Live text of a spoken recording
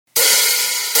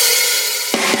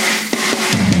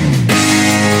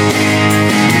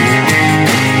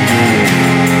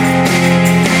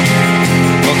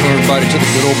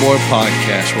Old Boy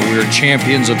Podcast, where we are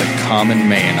champions of the common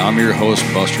man. I'm your host,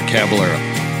 Buster Caballero.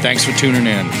 Thanks for tuning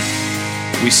in.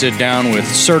 We sit down with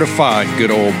certified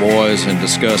good old boys and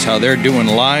discuss how they're doing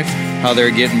life, how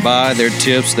they're getting by, their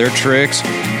tips, their tricks,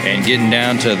 and getting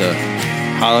down to the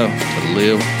how to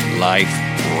live life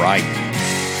right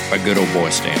by good old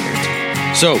boy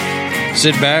standards. So,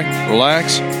 sit back,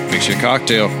 relax, fix your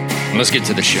cocktail, and let's get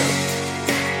to the show.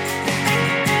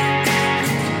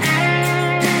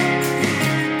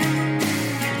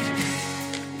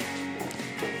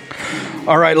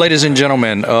 All right, ladies and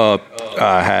gentlemen,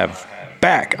 I'm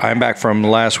back from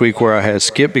last week where I had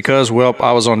skipped because, well,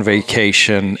 I was on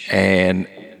vacation and,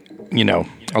 you know,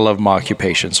 I love my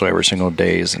occupation, so every single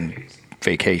day is in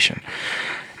vacation.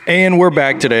 And we're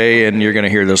back today, and you're going to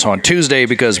hear this on Tuesday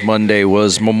because Monday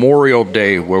was Memorial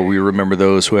Day, where we remember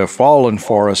those who have fallen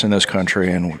for us in this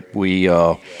country. And we,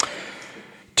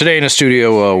 today in the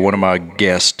studio, one of my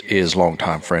guests is a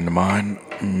longtime friend of mine,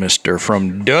 Mr.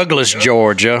 from Douglas,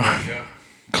 Georgia,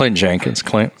 Clint Jenkins.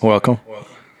 Clint, welcome.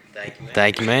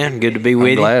 Thank you, man. Good to be with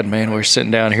you. I'm glad, man. We're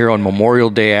sitting down here on Memorial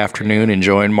Day afternoon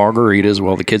enjoying margaritas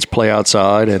while the kids play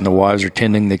outside and the wives are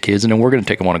tending the kids, and then we're going to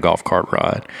take them on a golf cart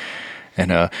ride.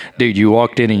 And, dude, you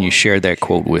walked in and you shared that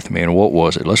quote with me, and what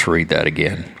was it? Let's read that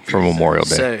again for Memorial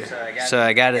Day. So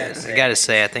I gotta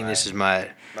say, I think this is my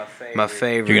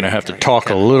favorite. You're going to have to talk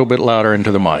a little bit louder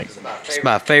into the mic. It's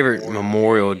my favorite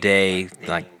Memorial Day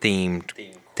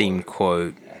themed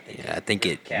quote. I think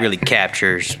it really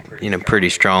captures, pretty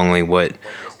strongly what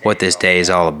this day is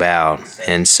all about.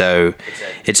 And so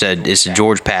it's a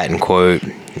George Patton quote.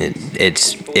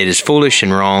 It is foolish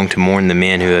and wrong to mourn the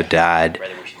men who have died.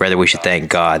 Rather, we should thank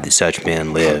God that such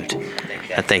men lived.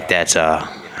 I think that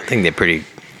pretty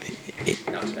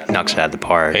knocks it out of the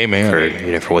park.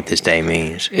 Amen. For what this day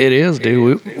means. It is,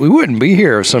 dude. We wouldn't be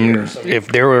here if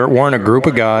there weren't a group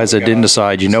of guys that didn't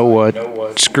decide, you know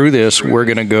what, screw this, we're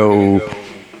gonna go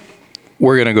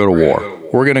to war.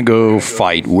 We're gonna go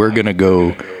fight. We're gonna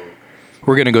go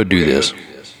do this.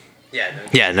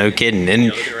 Yeah, no kidding.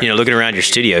 And looking around your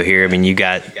studio here, I mean, you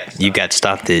got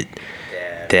stuff that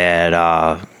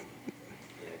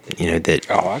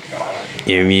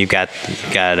you've got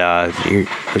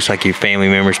looks like your family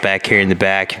members back here in the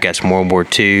back. You've got some World War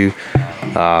II. Look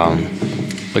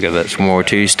at that, some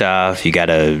World War II stuff.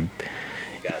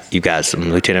 You've got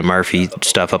some Lieutenant Murphy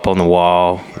stuff up on the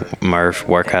wall. Murph,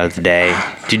 workout of the day.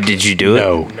 Did you do it?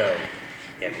 No.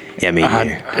 Yeah, me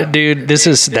neither. Dude,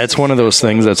 that's one of those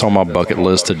things that's on my bucket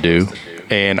list to do.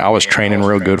 And I was training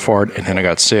real good for it, and then I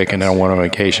got sick, and then I went on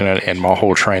vacation, and my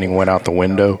whole training went out the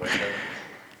window.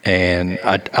 And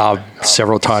I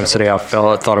several times today I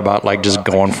thought about like just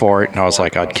going for it, and I was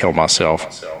like, I'd kill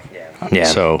myself. Yeah.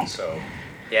 So.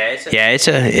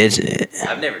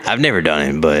 I've never done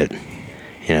it, but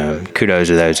kudos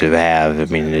to those who have. I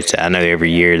mean, I know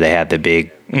every year they have the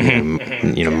big,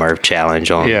 Murph challenge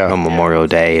on Memorial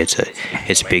Day. It's a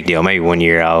big deal. Maybe one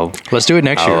year let's do it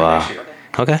next year.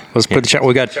 Okay. Let's put the chat.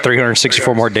 We got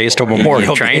 364 more days till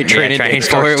Memorial Day. Train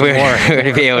for it. We're going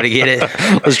to be able to get it.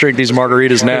 Let's drink these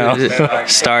margaritas now.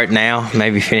 Start now.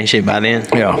 Maybe finish it by then.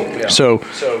 Yeah. So.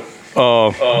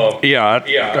 I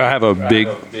have a big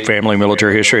family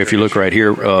military history. If you look right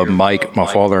here, Mike, my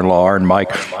father-in-law, and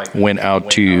Mike went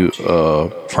out to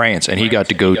France, and he got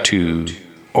to go to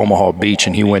Omaha Beach,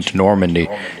 and he went to Normandy.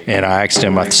 And I asked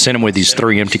him, I sent him with these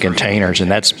 3 empty containers, and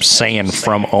that's sand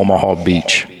from Omaha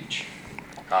Beach.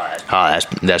 Oh,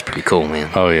 that's pretty cool, man.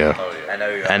 Oh yeah.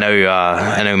 I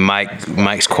know.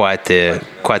 Mike's quite the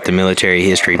military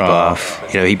history buff.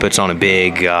 He puts on a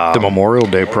big the Memorial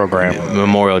Day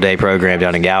program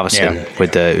down in Galveston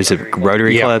with the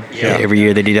Rotary Club every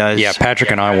year that he does. Yeah,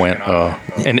 Patrick and I went.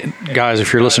 And guys,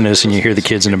 if you're listening to this and you hear the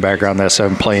kids in the background, that's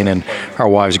them playing, and our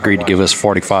wives agreed to give us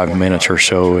 45 minutes or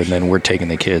so, and then we're taking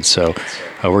the kids. So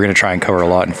we're going to try and cover a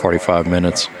lot in 45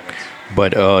 minutes.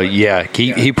 But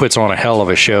he puts on a hell of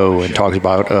a show and talks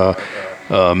about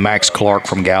Max Clark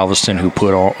from Galveston, who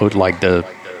put on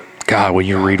when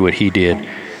you read what he did,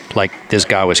 like this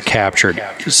guy was captured,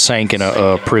 sank in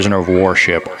a prisoner of war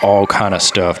ship, all kind of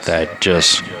stuff that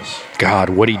just, God,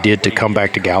 what he did to come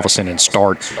back to Galveston and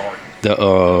start the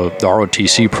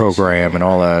ROTC program and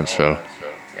all that. So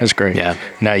that's great. Yeah.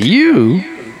 Now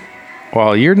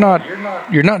while you're not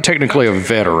technically a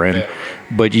veteran,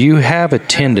 but you have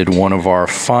attended one of our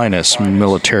finest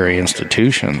military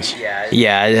institutions.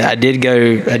 Yeah, I did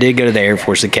go to the Air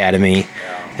Force Academy.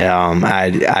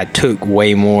 I took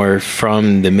way more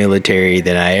from the military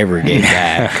than I ever gave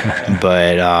back,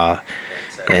 but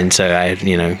and so I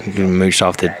moosed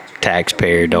off the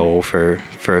taxpayer dole for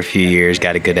a few years,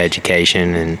 got a good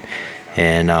education, and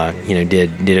and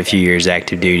did a few years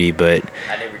active duty, but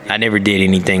I never did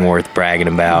anything worth bragging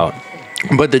about.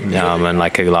 But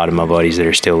unlike a lot of my buddies that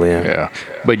are still in. Yeah.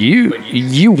 But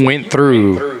you went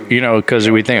through, because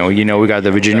we think, we got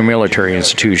the Virginia Military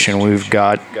Institution, we've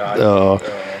got the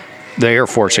Air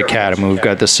Force Academy, we've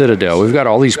got the Citadel, we've got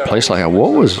all these places like that.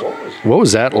 What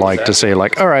was that like to say,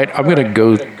 like, all right, I'm going to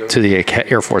go to the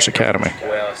Air Force Academy?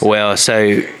 Well, so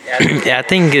I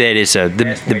think that it's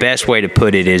the best way to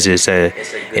put it is it's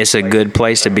a good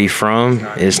place to be from.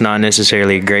 It's not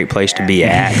necessarily a great place to be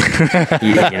at.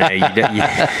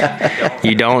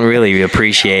 You don't really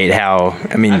appreciate how.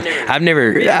 I mean,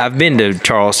 I've been to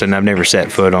Charleston. I've never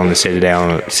set foot on the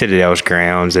Citadel's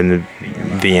grounds and the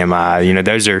VMI.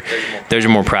 Those are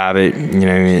more private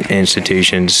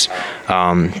institutions.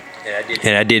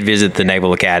 And I did visit the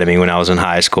Naval Academy when I was in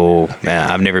high school.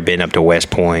 I've never been up to West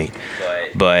Point,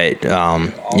 but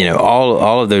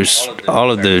all of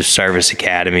those service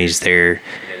academies, they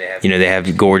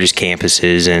have gorgeous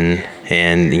campuses and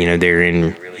they're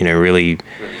in really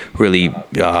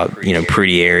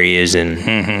pretty areas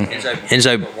and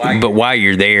so but while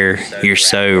you're there, you're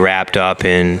so wrapped up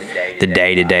in the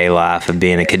day-to-day life of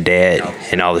being a cadet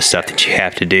and all the stuff that you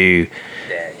have to do,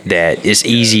 that it's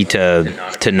easy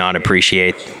to not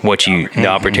appreciate the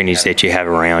opportunities that you have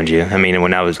around you. I mean,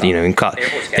 when I was, the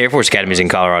Air Force Academy is in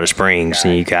Colorado Springs,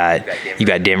 and you got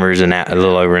Denver's a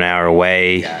little over an hour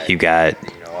away. You got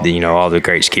all the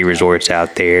great ski resorts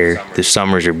out there. The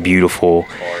summers are beautiful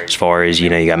as far as, you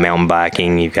got mountain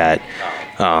biking, you've got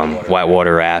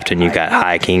whitewater rafting, you've got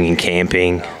hiking and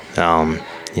camping.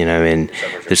 And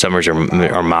the summers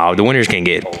are mild. The winters can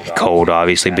get cold,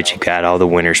 obviously, but you've got all the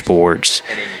winter sports,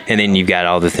 and then you've got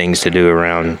all the things to do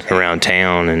around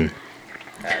town. And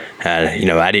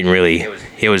I didn't really.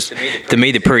 It was, to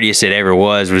me, the prettiest it ever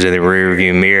was in the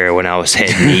rearview mirror when I was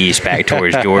heading east back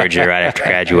towards Georgia right after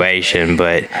graduation.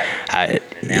 But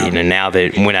now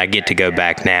that when I get to go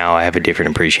back now, I have a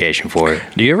different appreciation for it.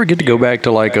 Do you ever get to go back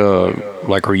to like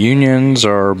reunions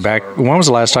or back? When was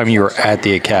the last time you were at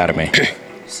the academy?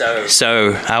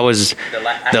 So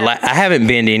I haven't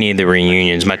been to any of the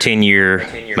reunions. My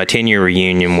 10-year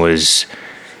reunion was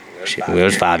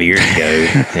 5 years ago,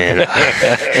 and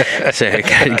so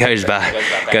it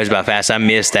goes by fast. I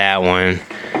missed that one.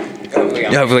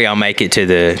 Hopefully, I'll make it to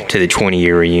the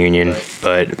 20-year reunion.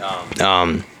 But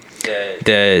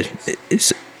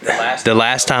the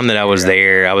last time that I was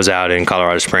there, I was out in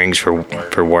Colorado Springs for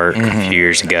work a few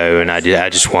years ago, and I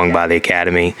just swung by the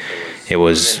academy. It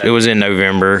was in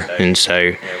November, and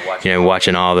so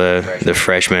watching all the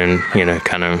freshmen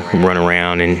kind of run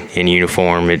around in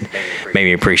uniform, it made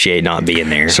me appreciate not being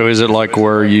there. So is it like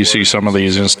where you see some of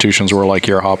these institutions where like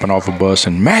you're hopping off a bus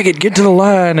and Maggot, get to the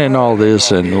line and all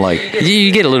this, and like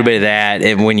you get a little bit of that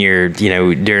when you're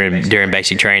during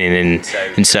basic training,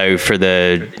 and so for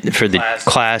the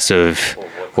class of,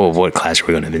 well, what class are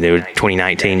we going to be?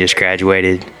 2019 just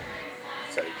graduated.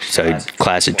 So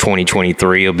class of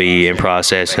 2023 will be in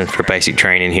process for basic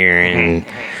training here in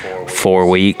 4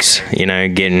 weeks.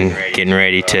 Getting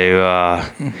ready to,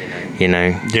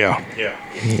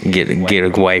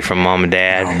 get away from mom and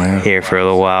dad here for a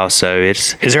little while. So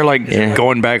is there like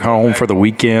going back home for the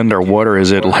weekend or what, or is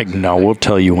it like, no, we'll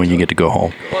tell you when you get to go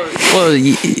home? Well,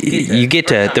 you get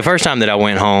to, the first time that I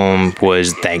went home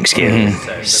was Thanksgiving.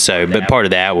 So, but part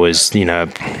of that was,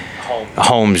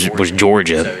 home was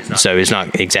Georgia, so it's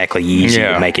not exactly easy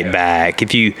to make it back.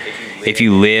 If you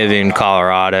live in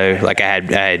Colorado, like I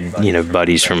had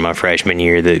buddies from my freshman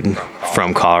year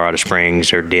from Colorado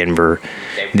Springs or Denver,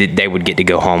 they would get to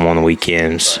go home on the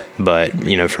weekends. But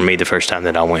for me, the first time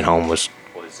that I went home was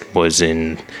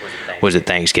at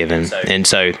Thanksgiving, and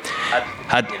so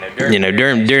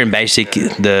during basic,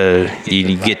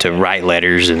 you get to write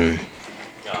letters and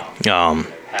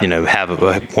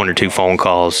have one or two phone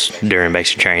calls during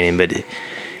basic training, but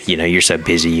you're so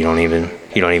busy you don't even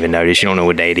notice. You don't know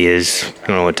what day it is. You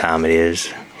don't know what time it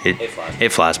is.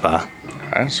 It flies by.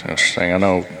 That's interesting. I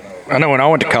know when I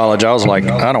went to college, I was like,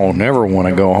 I don't never want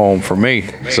to go home for me.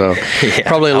 So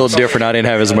probably a little different. I didn't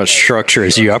have as much structure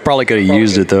as you. I probably could have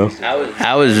used it though.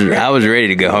 I was ready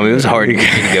to go home. It was hard to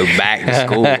go back to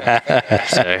school.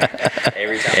 So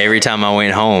every time I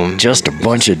went home, just a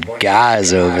bunch of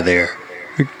guys over there.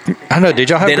 I know. Did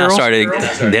y'all have then girls?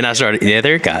 I started. Yeah,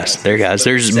 there are guys.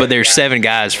 There's 7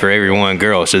 guys for every 1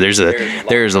 girl. So there's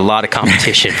a lot of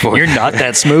competition for. You're not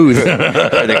that smooth.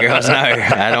 for the girls. No,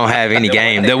 I don't have any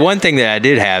game. The one thing that I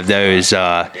did have though is,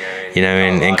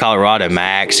 in Colorado, my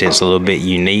accent's a little bit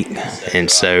unique, and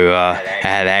so I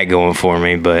had that going for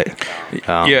me. But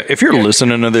yeah, if you're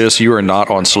listening to this, you are not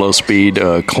on slow speed.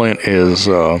 Clint is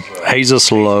he's a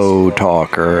slow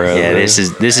talker. Yeah, this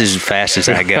is as fast as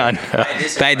I go. In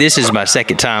fact, this is my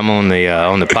second time on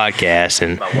the podcast,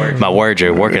 and my words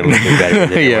are working a little bit better than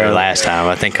they were last time.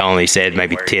 I think I only said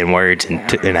maybe 10 words in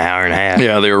an hour and a half.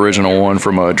 Yeah, the original one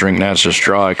from Drink Natchez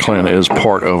Dry. Clint is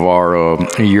part of our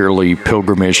yearly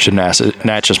pilgrimage to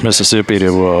Natchez, Mississippi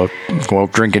to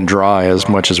drink and dry as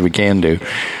much as we can do.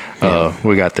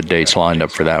 We got the dates lined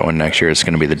up for that one next year. It's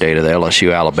going to be the date of the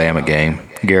LSU Alabama game.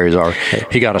 Gary's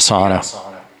he got a sauna.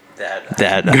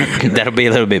 That'll be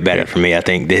a little bit better for me, I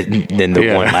think, than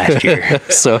the one last year.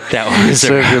 So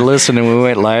if you're listening, we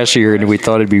went last year and we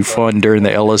thought it'd be fun during the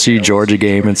LSU Georgia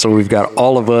game, and so we've got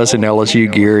all of us in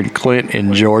LSU gear and Clint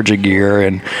in Georgia gear,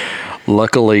 and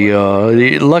luckily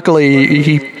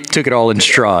he took it all in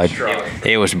stride.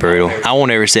 It was brutal. I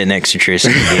won't ever sit next to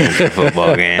Tristan again for a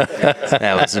football game.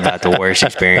 That was about the worst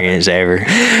experience ever.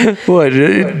 What,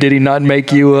 did he not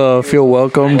make you feel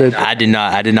welcomed? I did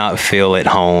not feel at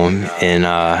home in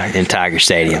Tiger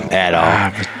Stadium at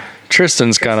all.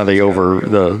 Tristan's kind of he's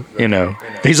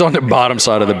on the bottom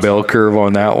side of the bell curve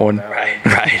on that one.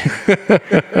 Right.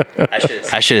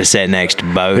 I should have sat next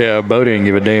to Bo. Yeah, Bo didn't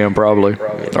give a damn probably.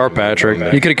 Or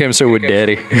Patrick. You could have come sit with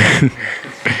Daddy.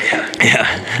 Yeah.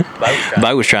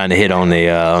 Bo was trying to hit on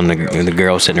the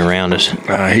girl sitting around us.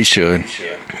 He should.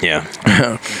 Yeah.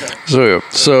 So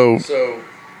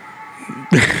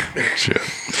shit.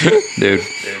 Dude,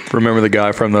 remember the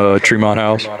guy from the Tremont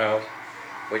House?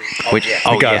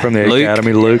 The guy from the Luke?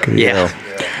 Academy, Luke? Yeah.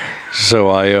 So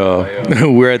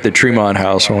we're at the Tremont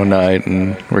House one night,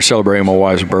 and we're celebrating my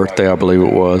wife's birthday, I believe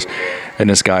it was. And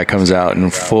this guy comes out in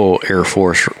full Air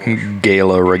Force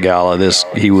gala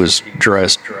regala. He was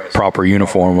dressed proper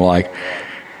uniform like.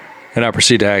 And I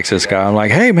proceed to ask this guy. I'm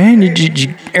like, "Hey man,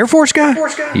 you Air Force guy?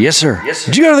 Yes sir.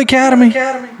 Did you go to the Academy?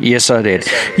 Yes I did.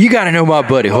 You got to know my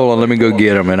buddy. Hold on, let me go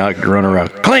get him." And I run around.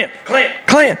 Clint.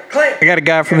 I got a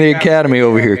guy from the Academy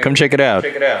over here. Come check it out.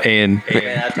 And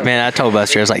man, I told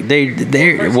Buster, I was like,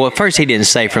 well, at first he didn't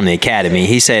say from the Academy.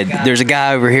 He said, "There's a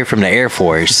guy over here from the Air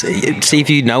Force. See if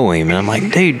you know him." And I'm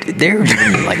like, dude, there's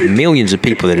like millions of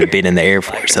people that have been in the Air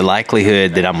Force. The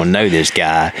likelihood that I'm gonna know this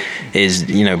guy is,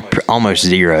 almost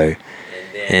zero.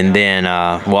 And then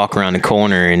walk around the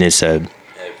corner, and it's a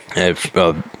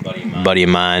buddy of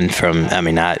mine from,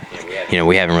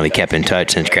 we haven't really kept in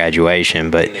touch since graduation,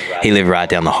 but he lived right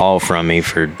down the hall from me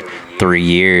for 3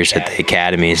 years at the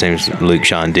Academy. His name's Luke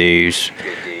Shondews,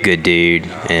 good dude,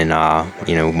 and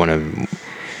one of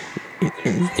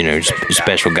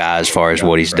special guy as far as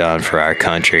what he's done for our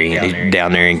country. He's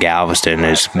down there in Galveston.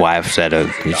 His wife's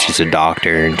she's a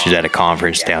doctor, and she's at a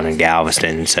conference down in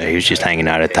Galveston. So he was just hanging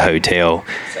out at the hotel.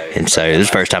 And so it was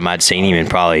the first time I'd seen him in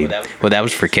probably, that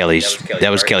was Kelly's birthday,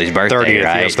 30th,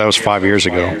 right? Yes, that was 5 years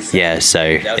ago. Yeah,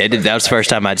 so that was the first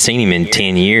time I'd seen him in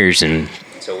 10 years. And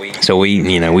so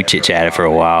we chit-chatted for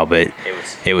a while, but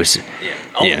it was,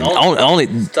 only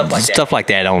stuff like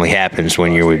that only happens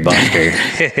when you're with Buster.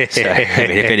 So, if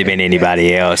it had been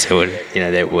anybody else, it would,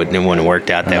 it wouldn't have worked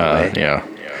out that way.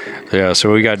 Yeah.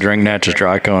 So we got Drink Natchez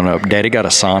Dry coming up. Daddy got a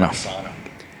sauna.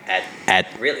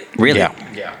 Really?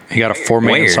 Yeah. He got a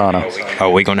 4-man sauna. Are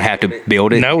we going to have to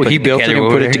build it? No, he built it and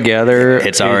put it together.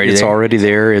 It's already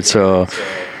there. It's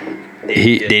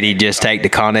Did he just take the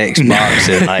Connex box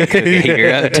and hook a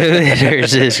heater up to it, or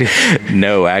is this?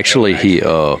 No, actually, he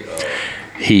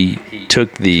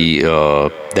took the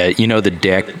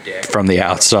deck from the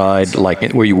outside,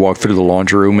 like where you walk through the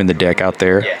laundry room and the deck out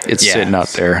there. It's sitting out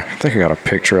there. I think I got a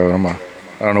picture of him. I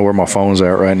don't know where my phone's at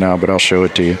right now, but I'll show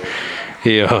it to you.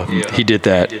 He did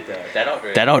that.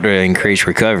 That ought to increase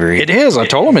recovery. It is. I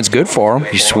told him it's good for him.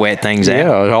 You sweat things out.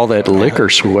 Yeah, all that liquor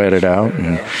sweated out,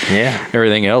 and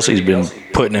everything else he's been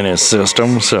putting in his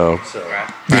system. So,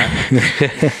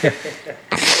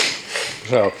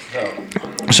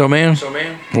 so man,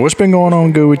 what's been going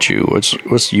on good with you?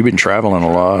 What's you've been traveling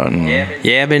a lot?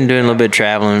 Yeah, I've been doing a little bit of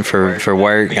traveling for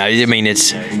work. I mean,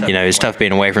 it's tough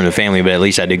being away from the family, but at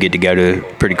least I do get to go to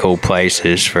pretty cool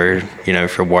places for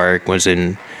work. Was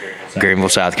in Greenville,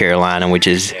 South Carolina, which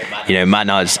is, might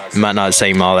not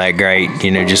seem all that great,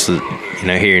 just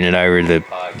hearing it over the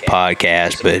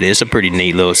podcast, but it's a pretty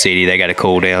neat little city. They got a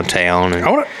cool downtown.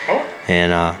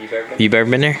 And you've ever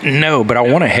been there? No, but I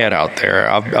want to head out there.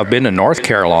 I've been to North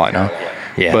Carolina,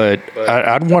 Yeah. But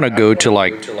I'd want to go to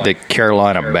like the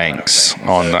Carolina Banks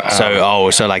on the.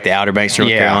 So like the Outer Banks of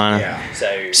North Carolina.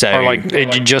 Yeah. So Or like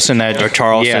just in that. or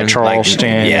Charleston. Yeah,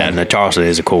 Charleston. Like, no, Charleston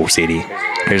is a cool city.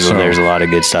 There's a lot of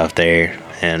good stuff there.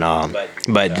 And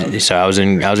so I was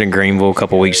in Greenville a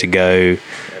couple weeks ago.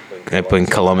 Up in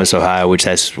Columbus, Ohio, which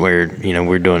that's where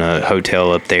we're doing a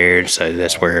hotel up there. So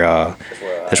that's where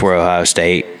Ohio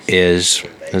State is.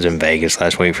 I was in Vegas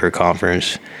last week for a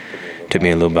conference. Took me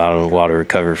a little while to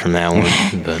recover from that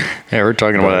one. But Yeah, we're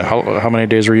talking about how many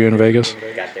days were you in Vegas?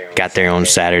 got there on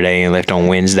Saturday and left on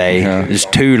Wednesday. Yeah. It's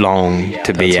too long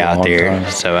to be a out long there.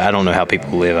 time. So I don't know how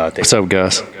people live out there. What's up,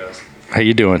 Gus? How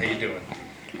you doing?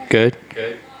 Good.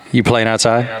 You playing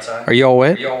outside? Are you all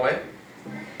wet?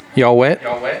 You all wet?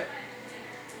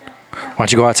 Why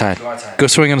don't you go outside? Go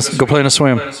swing and go play in a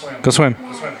swim. Go swim.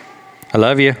 I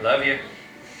love you.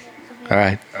 All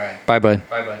right. Bye, bud.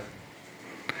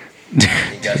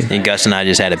 And Gus and I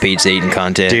just had a pizza eating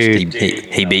contest. Dude.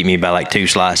 He beat me by like 2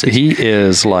 slices. He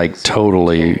is like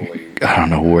totally. I don't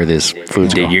know where this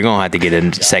food's Dude, going. you're gonna have to get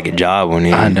a second job when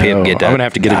you I know. Pip get to I'm gonna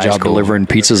have to get a high job school. delivering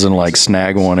pizzas and like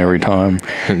snag one every time.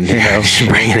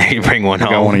 bring one I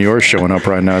got one home. of yours showing up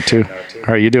right now too.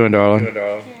 How are you doing, darling?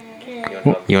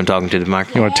 You want to talk into the You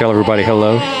microphone? want to tell everybody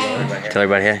hello? Tell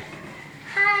everybody hey.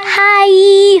 Hi.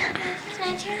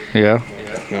 You Yeah.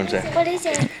 want to say? What is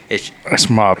it? It's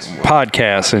my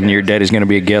podcast, and your daddy's going to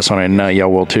be a guest on it, and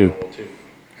y'all will too.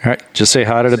 All right, just say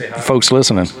hi to the folks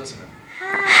listening.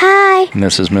 Hi. And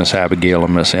this is Miss Abigail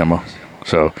and Miss Emma.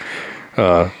 So,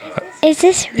 Is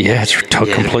this? yeah, it's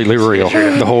completely real.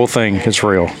 The whole thing is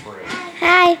real.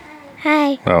 Hi.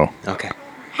 Hi. Oh, Okay.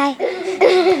 Hi.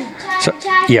 so,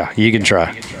 yeah, you can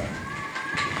try.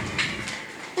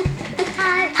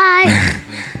 Hi.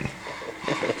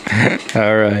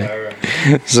 All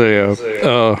right. So,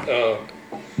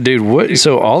 dude, what?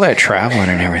 So all that traveling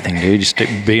and everything, dude, just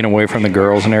being away from the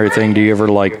girls and everything. Do you ever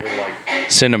like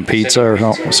send them pizza or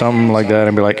something like that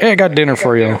and be like, "Hey, I got dinner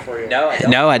for you"?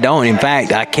 No, I don't. In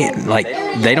fact, I can't. Like,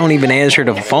 they don't even answer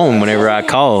the phone whenever I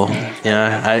call.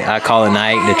 I call at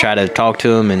night to try to talk to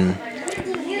them, and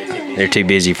they're too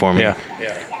busy for me. Yeah.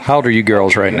 How old are you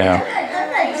girls right now?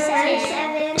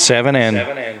 7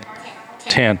 and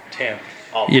 10.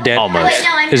 Your dad? Almost.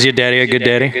 Is your daddy a good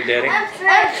daddy?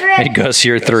 Hey, Gus,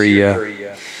 you're 3, yeah.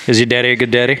 Is your daddy a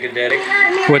good daddy?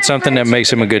 What's something that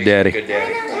makes him a good daddy?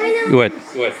 What?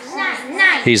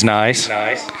 He's nice.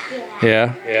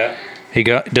 Yeah.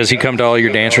 Does he come to all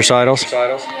your dance recitals?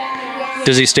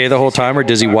 Does he stay the whole time, or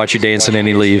does he watch you dance and then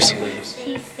he leaves?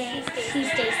 He stays the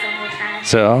whole time.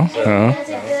 So, He has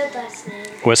a good last name.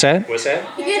 what's that?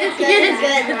 He has a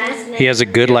good last name. He has a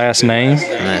good last name.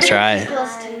 That's right.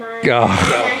 Close to mine. Oh, I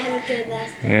have a good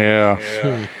last name.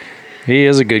 yeah. He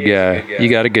is a good guy. You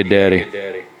got a good daddy.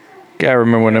 I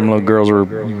remember when them little girls were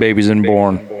babies and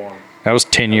born. That was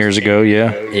 10 years ago,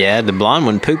 yeah. Yeah, the blonde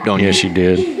one pooped on you. Yes, she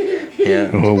did.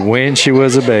 Yeah. Well, when she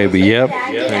was a baby, yep.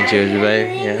 When she was a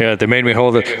baby. Yeah. Yeah, they made me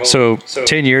hold it. So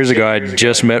 10 years ago, I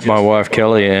just met my wife,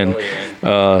 Kelly, and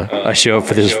I show up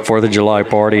for this 4th of July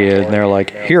party, and they're like,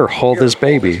 "Here, hold this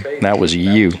baby." And that was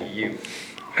you,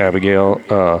 Abigail.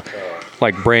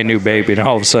 Like brand new baby, and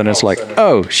all of a sudden it's like,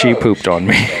 "Oh, she pooped on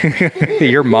me."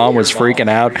 Your mom was freaking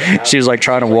out. She was like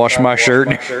trying to wash my shirt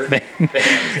and everything.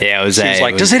 Yeah, it was. She's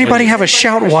like, "Does anybody have a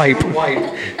shout wipe?"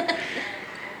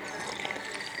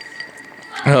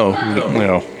 Oh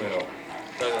no.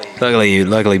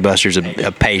 Luckily, Buster's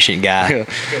a patient guy.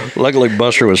 Luckily,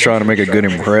 Buster was trying to make a good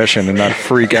impression and not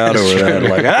freak out over that.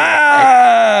 Like,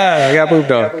 I got pooped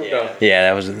on. Yeah,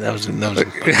 that was.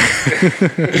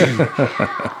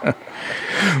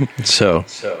 So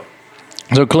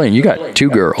Clint, you got 2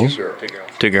 girls.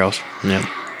 2 girls. Yeah.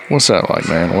 What's that like,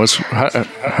 man?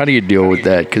 How do you deal with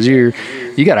that? Because you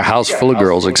got a house full of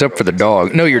girls, except for the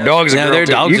dog. No, your dog's a girl. No, they're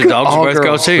too. dogs. You The got dogs all are both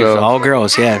girls too. so- All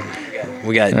girls. Yeah.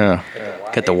 We got Yeah.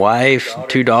 got the wife,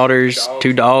 2 daughters,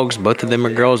 2 dogs. Both of them are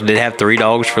girls. Did have 3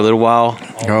 dogs for a little while.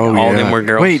 Oh, All yeah. of them were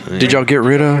girls. Wait, did y'all get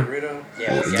rid of?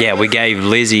 Yeah, we gave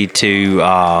Lizzie to.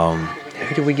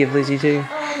 Who did we give Lizzie to?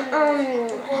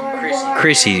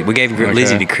 Chrissy. We gave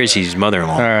Lizzie to Chrissy's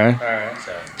mother-in-law. All right.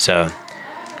 So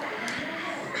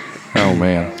Oh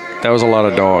man, that was a lot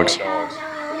of dogs. Now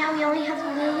we only have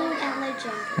Lulu and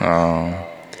Legend. Oh.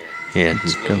 yeah,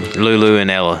 Lulu and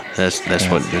Ella. That's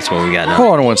what we got now.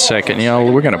 Hold on 1 second.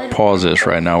 We're gonna pause this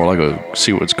right now. We're gonna go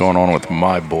see what's going on with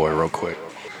my boy real quick.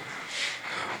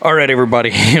 All right,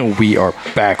 everybody, we are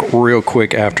back real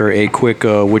quick after a quick,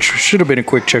 which should have been a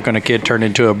quick check on a kid, turned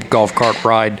into a golf cart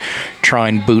ride, try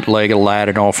and bootleg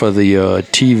Aladdin off of the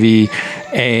TV,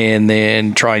 and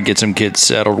then try and get some kids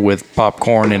settled with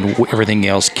popcorn and everything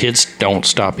else. Kids don't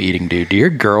stop eating, dude. Do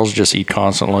your girls just eat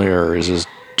constantly, or is this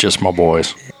just my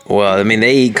boys? Well, I mean,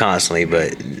 they eat constantly,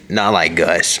 but not like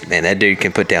Gus. Man, that dude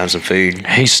can put down some food.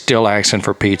 He's still asking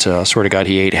for pizza. I swear to God,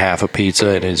 he ate half a pizza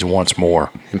and he wants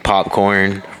more. And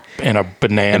popcorn. And a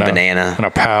banana. And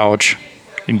a pouch.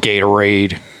 And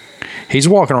Gatorade. He's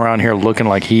walking around here looking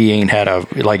like he ain't had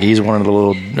like he's one of the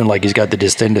little, like he's got the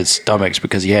distended stomachs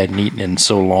because he hadn't eaten in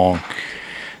so long.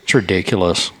 It's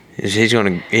ridiculous. He's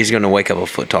gonna wake up a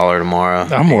foot taller tomorrow.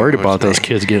 I'm worried about those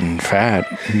kids getting fat,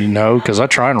 because I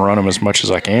try and run them as much as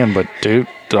I can, but dude,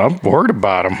 I'm worried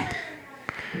about them.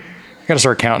 I gotta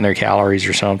start counting their calories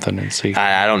or something and see.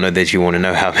 I don't know that you want to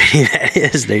know how many that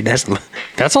is, dude.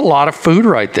 That's a lot of food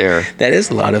right there. That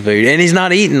is a lot of food, and he's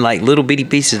not eating like little bitty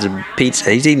pieces of pizza.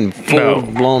 He's eating full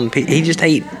blown pizza. He just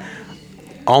ate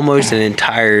almost an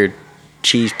entire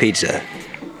cheese pizza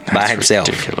by himself.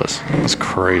 Ridiculous. That's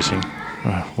crazy.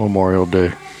 Memorial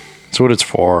Day. That's what it's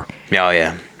for. Oh,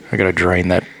 yeah. I got to drain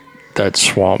that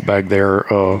swamp back there.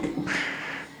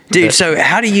 Dude, so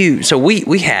how do you... So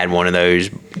we had one of those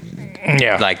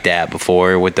like that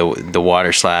before with the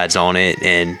water slides on it.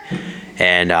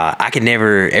 And I can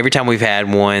never... Every time we've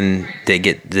had one that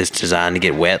get this designed to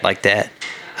get wet like that,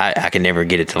 I can never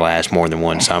get it to last more than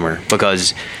one summer.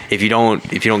 Because if you don't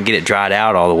get it dried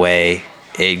out all the way,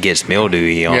 it gets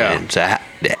mildewy on it. So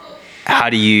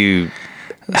how do you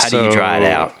dry it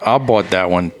out? I bought that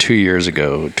one 2 or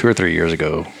 3 years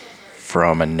ago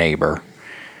from a neighbor.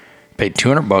 Paid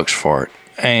 $200 for it.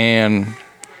 And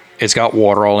it's got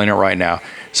water all in it right now.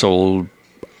 So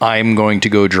I'm going to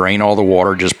go drain all the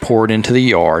water, just pour it into the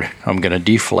yard. I'm going to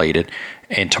deflate it.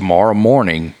 And tomorrow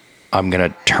morning, I'm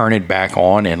going to turn it back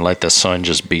on and let the sun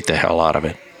just beat the hell out of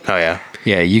it. Oh, yeah?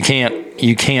 Yeah, you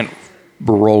can't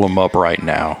roll them up right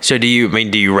now. So are you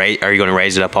going to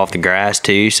raise it up off the grass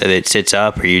too so that it sits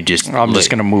up, or you just... I'm just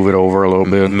going to move it over a little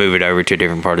bit. Move it over to a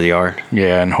different part of the yard?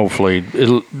 Yeah, and hopefully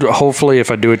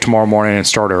if I do it tomorrow morning and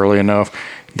start early enough,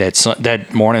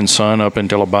 that morning sun up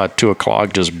until about 2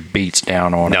 o'clock just beats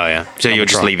down on it. Oh, yeah. So you'll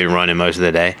just leave it running most of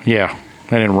the day? Yeah, and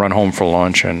then run home for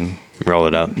lunch and... Roll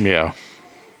it up? Yeah.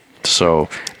 So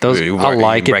I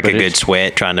like it. Break a good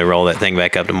sweat trying to roll that thing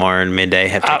back up tomorrow in midday.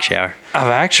 Have to take a shower.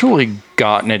 I've actually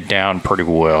gotten it down pretty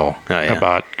well. Oh, yeah.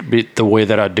 About the way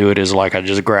that I do it is like I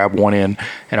just grab one end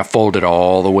and I fold it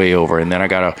all the way over, and then I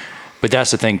gotta. But that's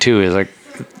the thing too, is like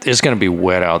it's gonna be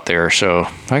wet out there, so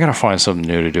I gotta find something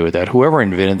new to do with that. Whoever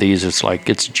invented these,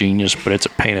 it's genius, but it's a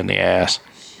pain in the ass.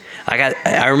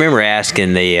 I remember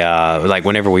asking like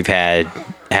whenever we've had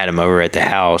them over at the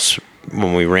house.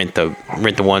 When we rent the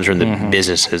ones from the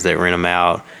businesses that rent them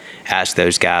out, ask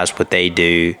those guys what they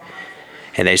do,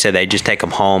 and they said they just take them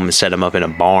home and set them up in a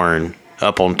barn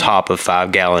up on top of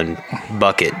 5-gallon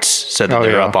buckets so that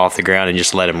they're up off the ground and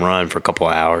just let them run for a couple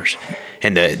of hours,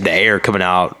 and the air coming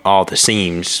out all the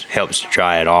seams helps to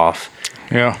dry it off.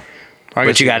 Yeah,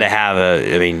 but you got to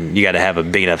have a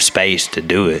big enough space to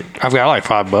do it. I've got like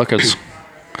 5 buckets.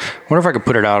 Wonder if I could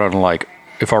put it out on like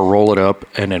if I roll it up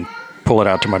and then pull it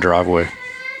out to my driveway.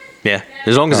 Yeah,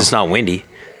 as long as it's not windy.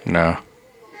 No.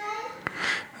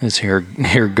 It's here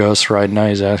Gus right now.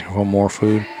 He's asking for more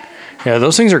food. Yeah,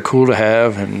 those things are cool to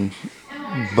have,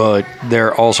 but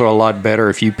they're also a lot better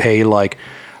if you pay like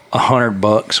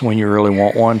 $100 when you really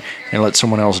want one and let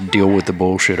someone else deal with the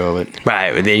bullshit of it.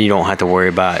 Right, but then you don't have to worry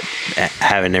about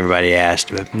having everybody asked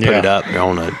to put it up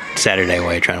on a Saturday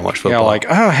while you're trying to watch football. Yeah, like,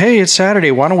 oh, hey, it's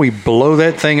Saturday. Why don't we blow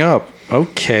that thing up?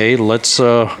 Okay, let's...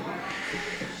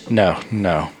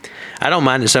 No. I don't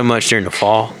mind it so much during the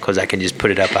fall because I can just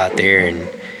put it up out there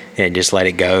and just let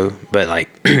it go. But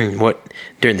like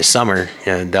during the summer,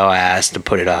 they'll ask to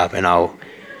put it up, and I'll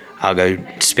go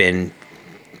spend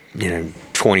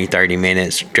 20-30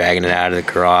 minutes dragging it out of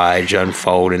the garage,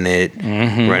 unfolding it,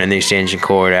 running the extension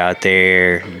cord out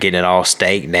there, getting it all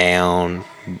staked down,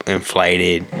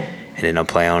 inflated, and then I'll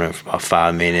play on it for about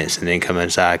 5 minutes, and then come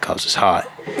inside because it's hot.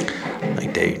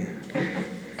 Like, dude.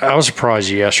 I was surprised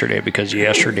yesterday because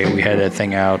yesterday we had that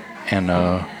thing out and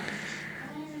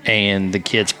the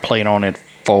kids played on it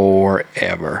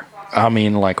forever. I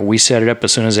mean, like we set it up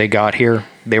as soon as they got here.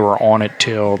 They were on it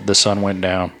till the sun went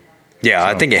down. Yeah,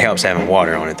 I think it helps having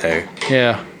water on it though.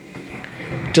 Yeah,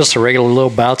 just a regular little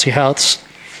bouncy house.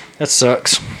 That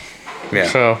sucks.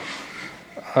 Yeah.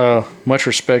 So, much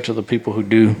respect to the people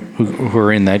who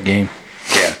are in that game.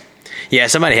 Yeah. Yeah,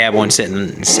 somebody had one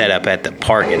set up at the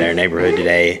park in our neighborhood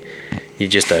today.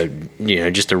 just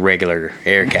a regular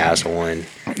air castle, and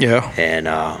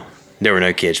there were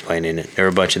no kids playing in it. There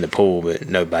were a bunch in the pool, but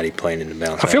nobody playing in the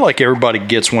bounce. I feel like everybody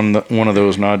gets one of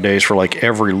those nowadays for like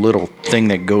every little thing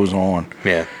that goes on.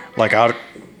 Yeah. Like I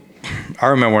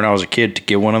remember when I was a kid to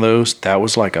get one of those, that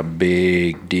was like a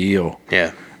big deal.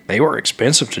 Yeah. They were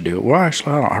expensive to do it. Well,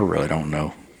 actually, I really don't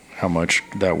know how much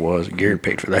that was. Gary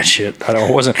paid for that shit.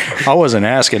 I wasn't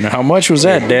asking how much was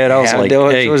that, Dad. I was like,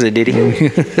 hey, was it, did he?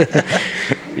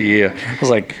 Yeah. I was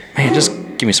like, man, just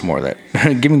give me some more of that.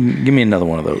 give me another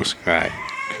one of those. Right.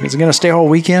 Is it gonna stay all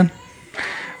weekend?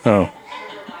 Oh,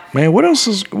 man,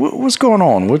 what's going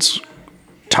on? What's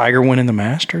Tiger winning the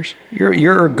Masters?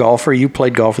 You're a golfer. You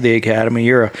played golf at the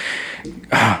Academy.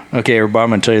 Okay, everybody, I'm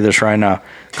gonna tell you this right now.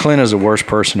 Clint is the worst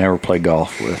person to ever play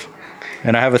golf with.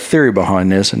 And I have a theory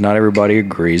behind this, and not everybody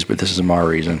agrees, but this is my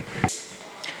reason.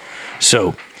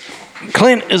 So,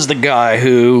 Clint is the guy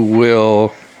who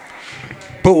will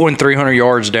put one 300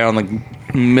 yards down the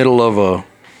middle of a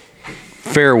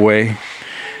fairway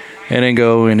and then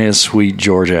go in his sweet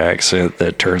Georgia accent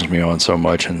that turns me on so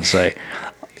much and say,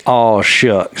 "Oh,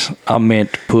 shucks, I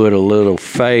meant to put a little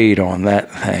fade on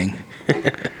that thing."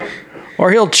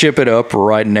 Or he'll chip it up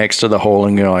right next to the hole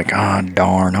and go like, "Ah,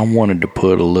 darn, I wanted to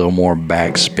put a little more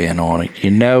backspin on it, you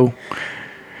know?"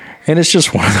 And it's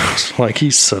just one of those, like,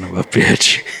 he's son of a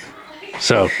bitch.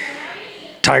 So,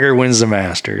 Tiger wins the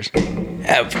Masters.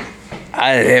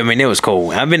 I mean, it was cool.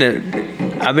 I've been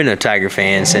a Tiger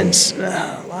fan since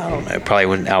I don't know, probably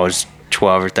when I was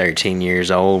 12 or 13 years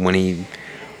old when he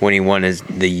won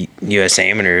the U.S.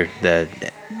 Amateur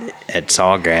at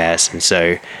Sawgrass, and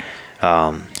so.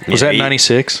 Was that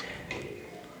 96?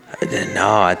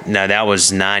 No, that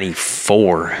was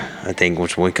 94. I think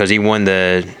because he won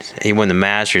the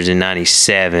Masters in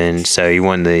 97, so he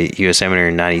won the U.S. Amateur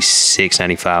in 96,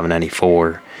 95, and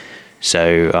 94.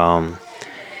 So, I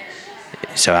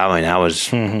mean, I was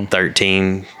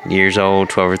 13 years old,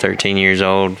 12 or 13 years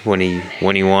old when he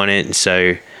won it, and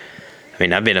so. I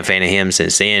mean, I've been a fan of him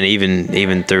since then,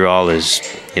 even through all his,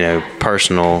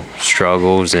 personal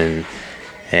struggles and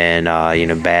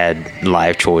bad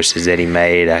life choices that he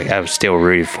made. I was still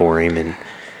rooted for him, and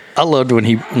I loved when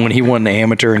he won the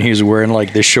amateur and he was wearing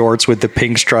like the shorts with the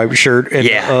pink striped shirt and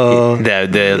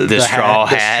the straw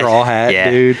hat. The straw hat,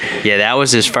 yeah. Dude. Yeah, that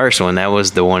was his first one. That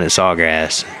was the one at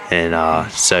Sawgrass,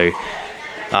 and so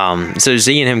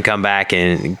seeing him come back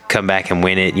and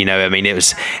win it, I mean,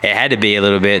 it had to be a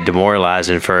little bit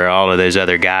demoralizing for all of those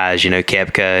other guys,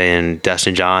 Koepka and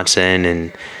Dustin Johnson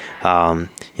and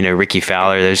Ricky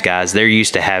Fowler, those guys. They're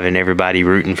used to having everybody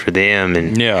rooting for them,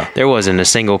 and there wasn't a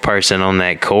single person on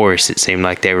that course that seemed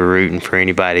like they were rooting for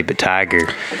anybody but Tiger.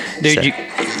 Dude, so. you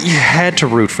had to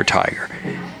root for Tiger,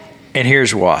 and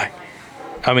here's why.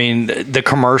 I mean, the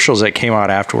commercials that came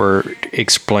out afterward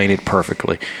explain it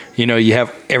perfectly. You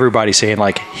have everybody saying,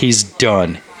 like, he's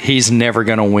done. He's never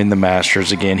going to win the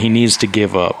Masters again. He needs to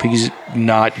give up. He's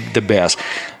not the best.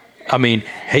 I mean,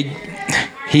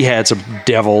 he had some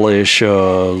devilish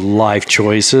life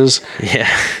choices. Yeah.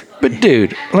 But,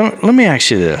 dude, let me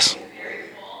ask you this.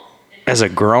 As a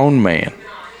grown man,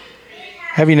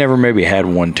 have you never maybe had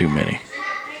one too many?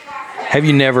 Have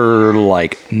you never,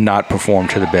 not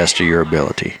performed to the best of your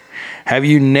ability? Have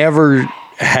you never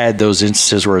had those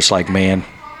instances where it's like, man,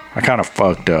 I kind of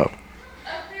fucked up.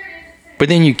 But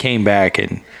then you came back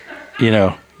and,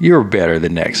 you were better the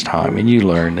next time and you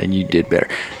learned and you did better.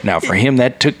 Now, for him,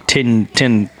 that took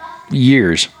 10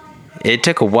 years. It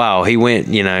took a while. He went,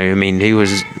 he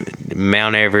was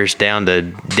Mount Everest down to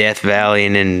Death Valley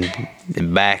and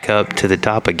then back up to the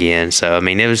top again. So, I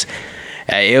mean, it was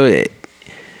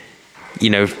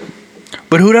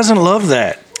But who doesn't love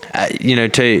that?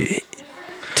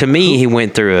 To me, he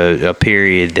went through a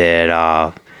period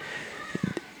that,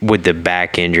 with the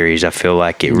back injuries, I feel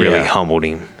like it really humbled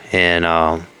him.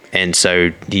 And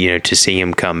so, to see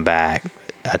him come back,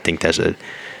 I think that's a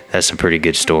pretty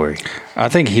good story. I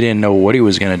think he didn't know what he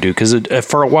was going to do because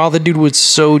for a while the dude was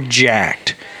so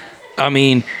jacked. I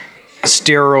mean,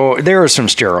 there are some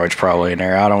steroids probably in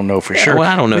there. I don't know for sure. Well,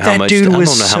 I don't know how much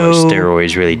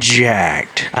steroids really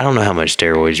jacked. I don't know how much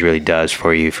steroids really does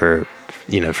for you for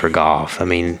golf. I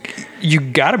mean, you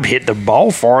got to hit the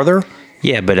ball farther.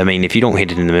 Yeah, but I mean, if you don't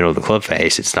hit it in the middle of the club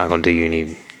face, it's not going to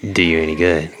do you any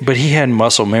good. But he had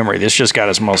muscle memory. This just got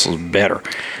his muscles better.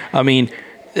 I mean,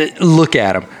 look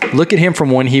at him. Look at him from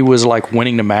when he was like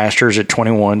winning the Masters at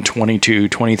 21, 22,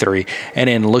 23, and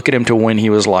then look at him to when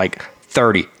he was like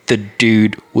 30. The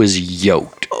dude was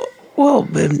yoked. Well,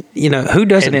 who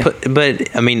doesn't And put?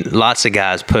 But I mean, lots of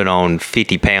guys put on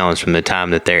 50 pounds from the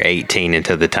time that they're 18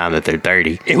 until the time that they're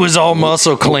 30. It was all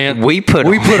muscle, Clint. We put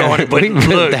on it, but we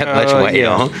put that much weight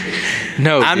on.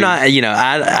 No, I'm dude. not.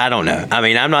 I don't know. I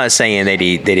mean, I'm not saying that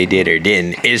he did or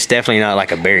didn't. It's definitely not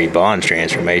like a Barry Bonds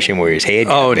transformation where his head.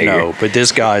 Got bigger. No, but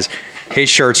this guy's his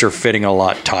shirts are fitting a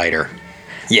lot tighter.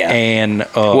 Yeah. And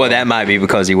well, that might be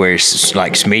because he wears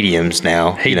like mediums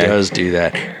now. he does do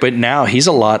that. But now he's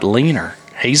a lot leaner.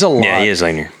 He's a lot. Yeah, he is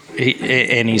leaner,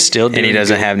 and he's still doing. and he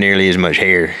doesn't have nearly as much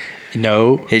hair.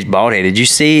 No. He's bald headed. Did you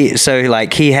see? So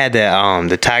like he had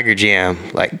the Tiger Jam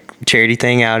like charity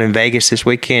thing out in Vegas this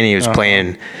weekend. He was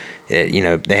playing. They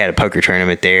had a poker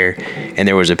tournament there, and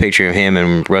there was a picture of him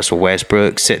and Russell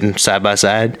Westbrook sitting side by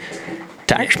side.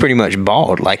 Tiger's pretty much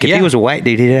bald. Like if he was a white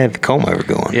dude, he'd have the comb over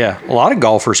going. Yeah, a lot of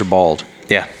golfers are bald.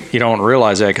 Yeah. You don't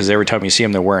realize that because every time you see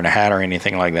them, they're wearing a hat or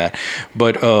anything like that.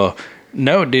 But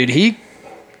no, dude,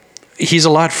 he's a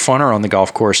lot funner on the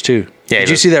golf course too. Yeah, Did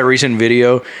you see that recent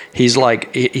video? He's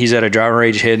at a driving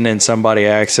range hitting, and somebody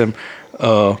asked him.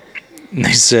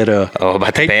 They said,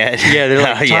 about the bet? Yeah, they're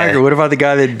like, Oh, yeah. Tiger, what about the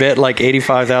guy that bet like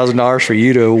 $85,000 for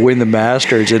you to win the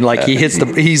Masters? And like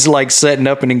he's like setting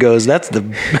up and he goes, that's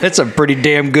a pretty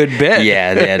damn good bet.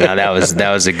 Yeah, no, that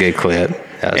was a good clip.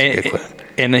 That was a good clip.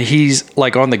 And he's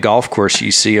like on the golf course,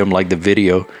 you see him like the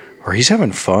video where he's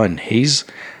having fun.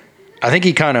 I think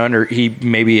he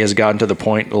maybe has gotten to the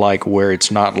point like where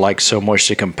it's not like so much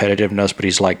the competitiveness, but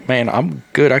he's like, man, I'm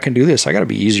good. I can do this. I got to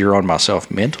be easier on myself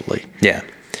mentally. Yeah.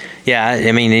 Yeah,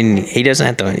 I mean, and he doesn't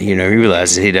have to, he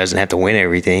realizes he doesn't have to win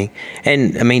everything.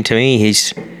 And, I mean, to me,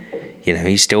 he's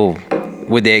still,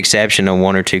 with the exception of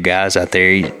one or two guys out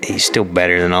there, he's still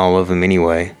better than all of them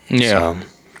anyway. Yeah, So,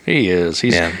 he is.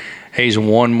 He's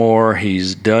won more.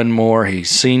 He's done more. He's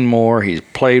seen more. He's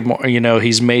played more.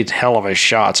 He's made hell of a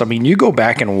shots. I mean, you go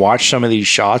back and watch some of these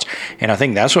shots, and I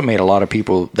think that's what made a lot of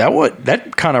people,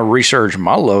 that kind of resurged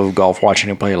my love of golf, watching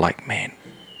him play. Like, man,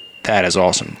 that is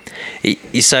awesome.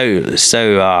 So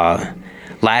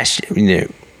last,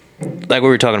 like we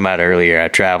were talking about earlier, I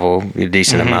travel a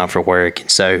decent amount for work,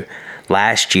 and so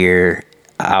last year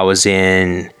I was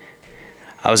in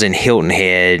Hilton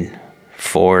Head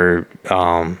for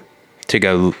to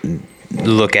go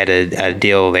look at a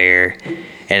deal there,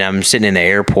 and I'm sitting in the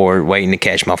airport waiting to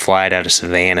catch my flight out of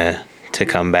Savannah to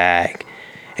come back,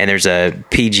 and there's a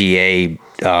PGA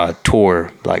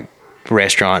tour like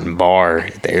restaurant and bar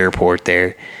at the airport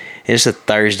there. It's a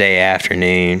Thursday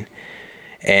afternoon,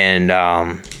 and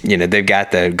they've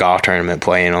got the golf tournament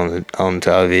playing on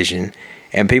television,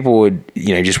 and people would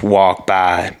just walk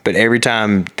by, but every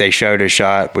time they showed a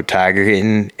shot with Tiger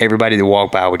hitting, everybody that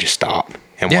walked by would just stop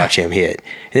and watch him hit.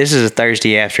 And this is a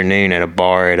Thursday afternoon at a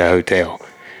bar at a hotel.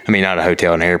 I mean, not a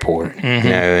hotel, an airport.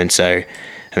 And so,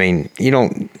 I mean, you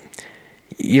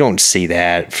don't see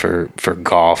that for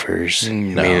golfers.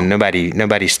 No. I mean,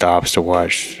 nobody stops to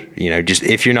watch. Just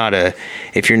if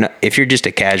you're just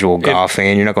a casual golf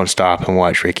fan, you're not going to stop and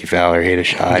watch Ricky Fowler hit a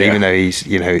shot, even though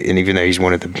he's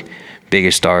one of the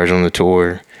biggest stars on the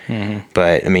tour.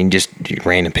 But I mean, just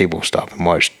random people stop and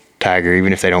watch Tiger,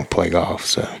 even if they don't play golf.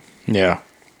 So Yeah.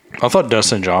 I thought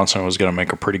Dustin Johnson was going to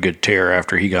make a pretty good tear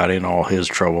after he got in all his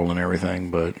trouble and everything,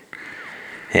 but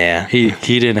yeah, he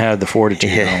didn't have the fortitude.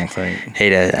 I don't think he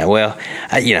does. Well,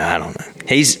 I don't know.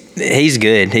 He's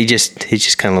good. He just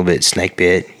kind of a little bit snake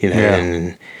bit,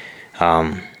 and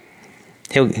I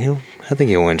think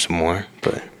he'll win some more,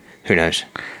 but who knows?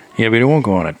 Yeah, but he won't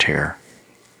go on a tear.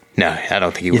 No, I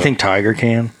don't think he will. You think Tiger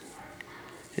can?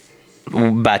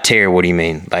 By tear, what do you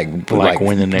mean? Like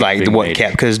win the next big what major.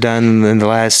 Koepka's done in the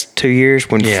last 2 years,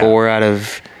 won 4 out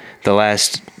of the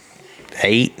last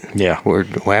 8. Yeah, or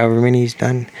however many he's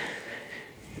done.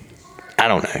 I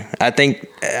don't know.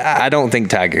 I don't think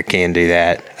Tiger can do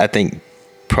that. I think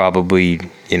probably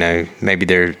maybe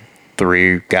there are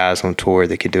 3 guys on tour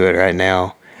that could do it right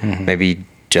now. Maybe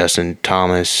Justin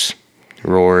Thomas,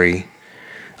 Rory.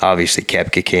 Obviously,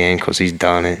 Koepka can because he's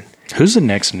done it. Who's the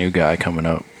next new guy coming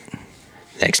up?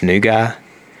 Next new guy?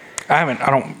 I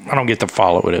don't get to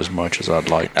follow it as much as I'd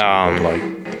like to.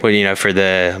 Well, for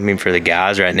the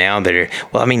guys right now that are,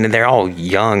 they're all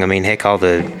young. I mean, heck, all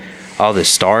the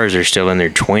stars are still in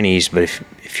their 20s. But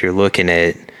if you're looking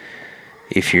at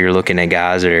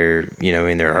guys that are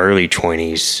in their early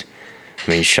 20s, I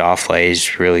mean,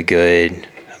 Schauffele's really good.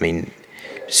 I mean,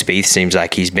 Spieth seems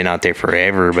like he's been out there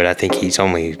forever, but I think he's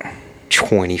only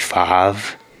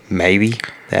 25, maybe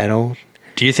that old.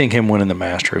 Do you think him winning the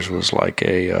Masters was like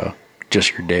a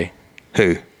just your day?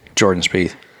 Who? Jordan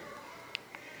Spieth.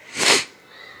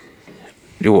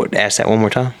 Ask that one more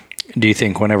time. Do you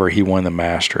think whenever he won the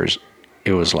Masters,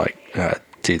 it was like,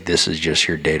 dude, this is just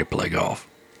your day to play golf.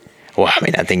 Well, I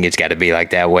mean, I think it's got to be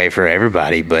like that way for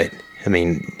everybody. But I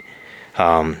mean,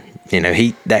 you know,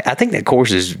 I think that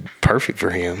course is perfect for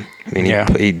him. I mean,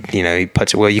 he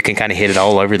puts it well. You can kind of hit it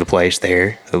all over the place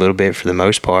there a little bit for the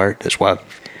most part. That's why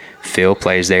Phil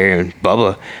plays there, and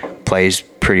Bubba plays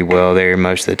pretty well there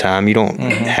most of the time. You don't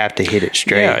have to hit it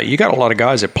straight. Yeah, you got a lot of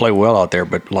guys that play well out there,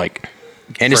 but like,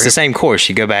 and it's the same course.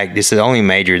 You go back. This is the only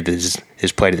major that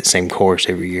is played at the same course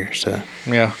every year. So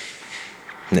yeah.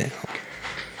 Yeah.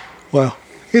 Well,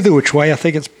 either which way, I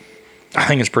think it's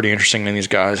pretty interesting in these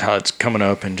guys how it's coming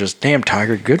up, and just damn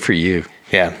Tiger, good for you.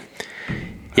 Yeah,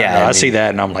 yeah. I see that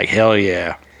and I'm like, hell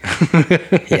yeah.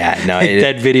 Yeah, no.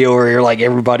 That video where you're like,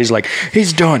 everybody's like,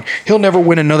 he's done. He'll never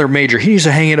win another major. He needs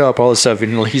to hang it up, all this stuff,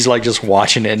 and he's like just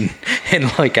watching it,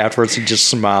 and like afterwards he just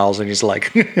smiles and he's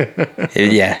like,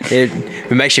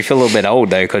 it makes you feel a little bit old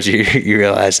though, because you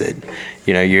realize that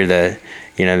you're the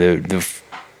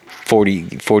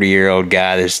 40-year-old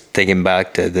guy that's thinking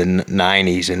back to the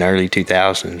 90s and early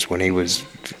 2000s when he was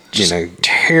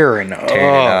tearing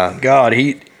up. God,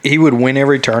 he would win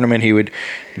every tournament. He would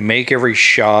make every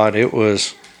shot. It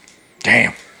was,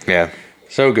 damn. Yeah.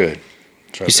 So good.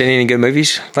 You seen any good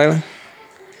movies lately?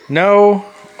 No,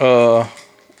 I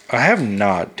have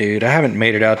not, dude. I haven't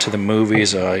made it out to the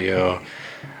movies. I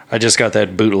just got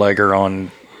that bootlegger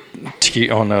on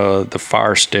the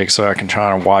Fire Stick, so I can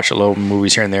try and watch a little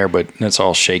movies here and there, but it's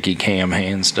all shaky cam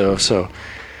hand stuff. So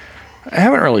I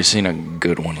haven't really seen a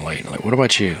good one lately. What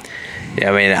about you?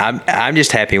 Yeah, I mean, I'm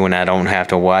just happy when I don't have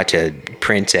to watch a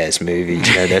princess movie.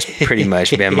 That's pretty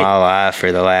much been my life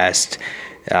for the last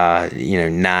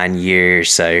 9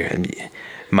 years. So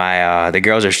the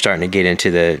girls are starting to get into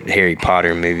the Harry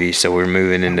Potter movies, so we're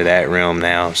moving into that realm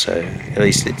now. So at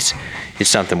least it's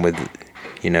something with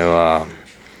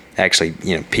actually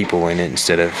people in it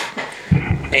instead of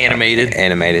animated.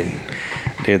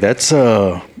 Dude, that's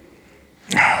I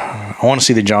want to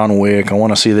see the John Wick. I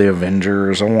want to see the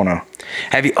Avengers. I want to.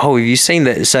 Have you seen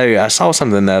that? So I saw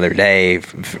something the other day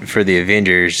for the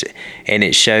Avengers, and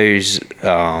it shows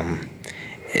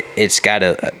it's got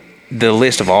the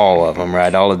list of all of them,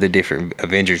 right? All of the different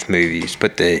Avengers movies.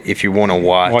 But if you want to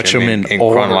watch them in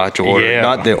chronological order,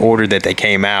 not the order that they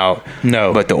came out,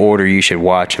 no, but the order you should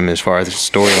watch them as far as the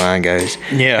storyline goes.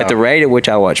 Yeah. At the rate at which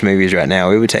I watch movies right now,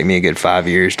 it would take me a good 5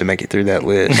 years to make it through that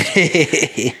list.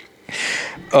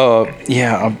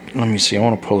 Let me see. I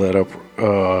want to pull that up.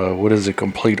 What is the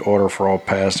complete order for all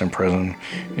past and present?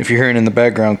 If you're hearing in the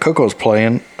background, Coco's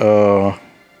playing.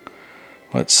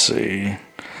 Let's see.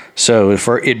 So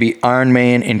it'd be Iron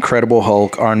Man, Incredible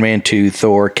Hulk, Iron Man 2,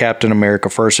 Thor, Captain America,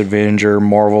 First Avenger,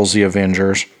 Marvel's The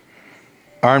Avengers,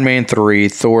 Iron Man 3,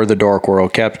 Thor: The Dark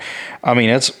World, I mean,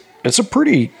 it's a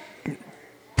pretty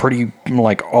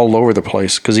like all over the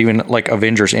place, because even like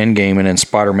Avengers Endgame and then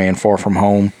Spider-Man Far From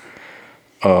Home.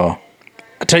 I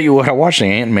tell you what, I watched the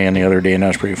Ant-Man the other day, and that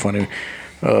was pretty funny.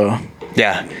 The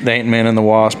Ant-Man and the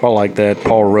Wasp, I like that.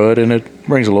 Paul Rudd, and it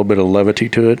brings a little bit of levity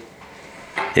to it.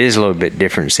 It is a little bit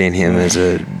different seeing him as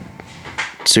a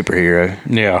superhero.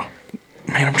 Yeah.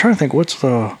 Man, I'm trying to think,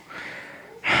 I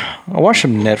watched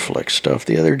some Netflix stuff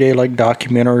the other day, like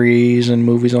documentaries and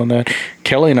movies on that.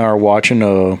 Kelly and I are watching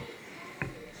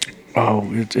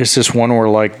it's this one where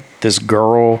like this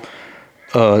girl,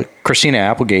 Christina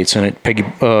Applegate's in it,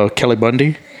 Kelly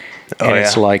Bundy. And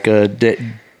it's like a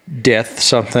death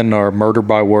something or murder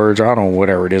by words, or I don't know,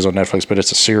 whatever it is on Netflix, but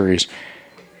it's a series.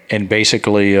 And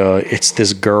basically, it's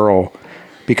this girl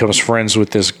becomes friends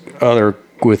with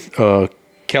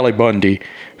Kelly Bundy,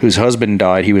 whose husband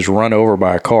died. He was run over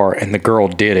by a car, and the girl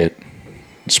did it.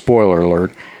 Spoiler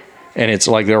alert. And it's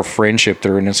like their friendship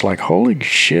there, and it's like, holy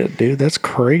shit, dude, that's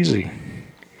crazy.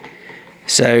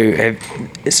 So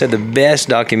the best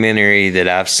documentary that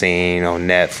I've seen on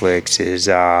Netflix is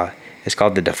it's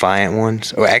called The Defiant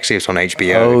Ones. Oh, actually, it's on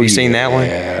HBO. Have you seen that one?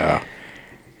 Yeah.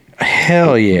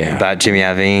 Hell yeah. About Jimmy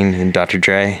Iovine and Dr.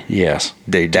 Dre? Yes.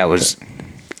 Dude, that was...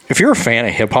 If you're a fan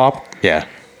of hip-hop,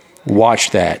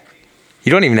 watch that.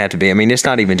 You don't even have to be. I mean, it's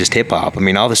not even just hip-hop. I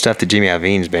mean, all the stuff that Jimmy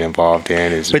Iovine's been involved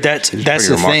in is... But that's the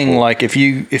thing. Like, if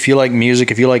you like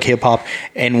music, if you like hip-hop,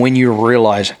 and when you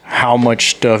realize how much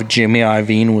stuff Jimmy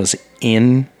Iovine was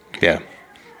in... Yeah.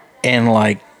 And,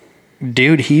 like,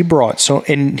 dude, he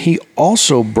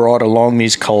also brought along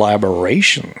these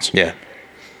collaborations. Yeah.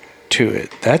 To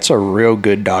it. That's a real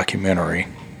good documentary.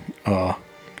 I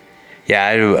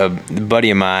had a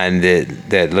buddy of mine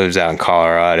that lives out in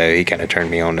Colorado. He kind of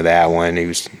turned me on to that one. He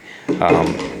was,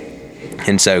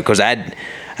 and so because I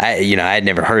had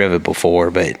never heard of it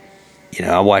before, but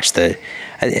I watched I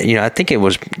think there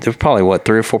was probably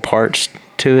 3 or 4 parts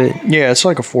to it. Yeah, it's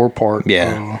like a 4-part.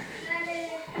 Yeah.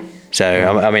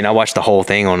 So I mean, I watched the whole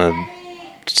thing on a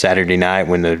Saturday night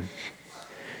when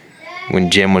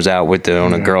Jim was out with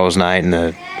on a girls' night and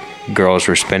the girls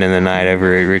were spending the night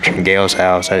over at Richard and Gail's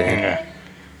house.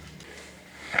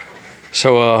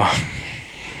 So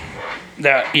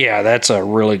that's a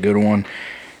really good one.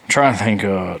 I'm trying to think.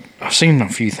 I've seen a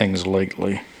few things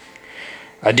lately.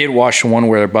 I did watch the one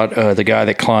where about the guy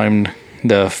that climbed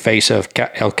the face of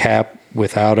El Cap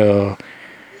without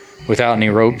any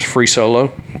ropes, Free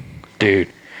Solo. Dude,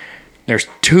 there's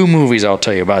 2 movies I'll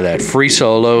tell you about that: Free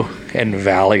Solo and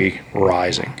Valley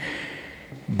Rising.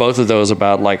 Both of those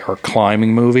about like are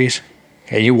climbing movies,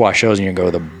 and you watch those and you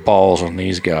go, the balls on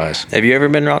these guys. Have you ever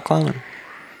been rock climbing?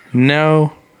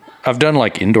 No, I've done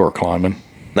like indoor climbing,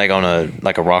 like on a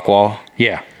rock wall.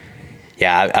 Yeah.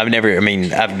 Yeah, I've never. I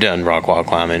mean, I've done rock wall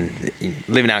climbing.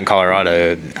 Living out in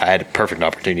Colorado, I had a perfect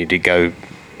opportunity to go,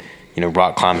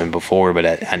 rock climbing before,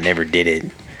 but I never did it.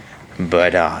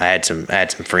 But I had some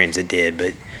friends that did.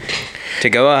 But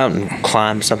to go out and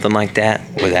climb something like that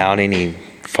without any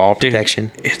fall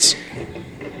protection,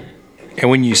 and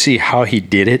when you see how he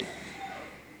did it,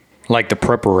 like the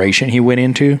preparation he went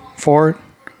into for it,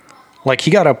 like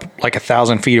he got up like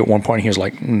 1,000 feet at one point. He was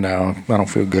like, "No, I don't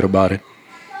feel good about it."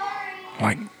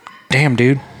 Like, damn,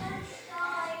 dude,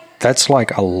 that's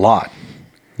like a lot.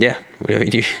 Yeah,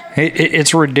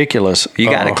 it's ridiculous.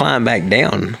 You got to climb back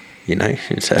down,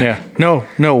 So. Yeah, no.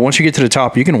 Once you get to the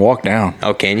top, you can walk down.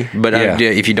 Oh, can you? But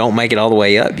if you don't make it all the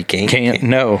way up, you can't.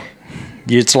 No,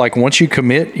 it's like once you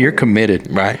commit, you're committed.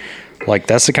 Right. Like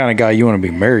that's the kind of guy you want to be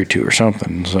married to or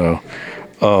something. So,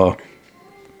 I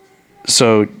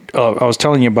was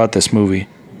telling you about this movie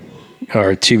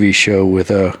or TV show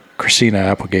with Christina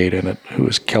Applegate in it, who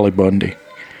was Kelly Bundy.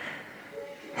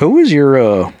 Who was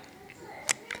your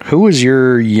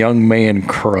young man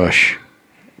crush?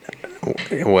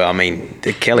 Well, I mean,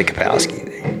 the Kelly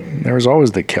Kapowski. There was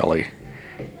always the Kelly.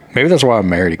 Maybe that's why I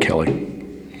married a Kelly.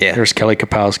 Yeah. There's Kelly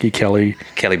Kapowski, Kelly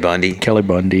Bundy.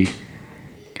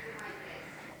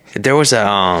 There was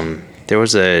so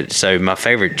my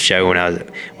favorite show when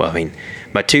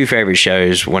my 2 favorite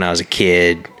shows when I was a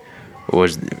kid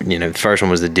was, the first one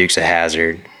was the Dukes of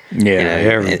Hazzard.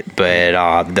 Yeah. But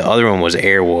the other one was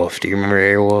Airwolf. Do you remember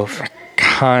Airwolf?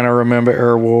 Kind of remember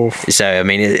Airwolf. So, I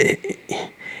mean,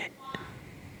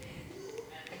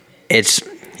 it's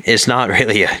not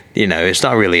really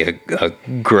a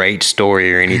great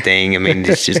story or anything. I mean,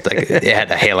 it's just like it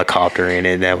had a helicopter in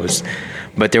it.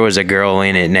 But there was a girl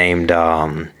in it named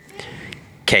Caitlin,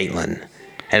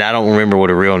 and I don't remember what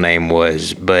her real name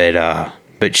was, but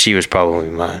she was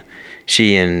probably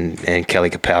she and Kelly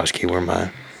Kapowski were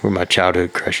my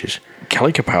childhood crushes.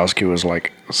 Kelly Kapowski was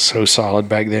like so solid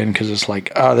back then because it's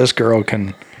like, this girl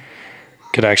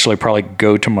could actually probably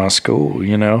go to my school,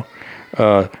 and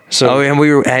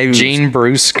we were Jean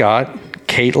Bruce Scott,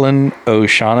 Caitlin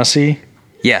O'Shaughnessy.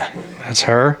 Yeah, that's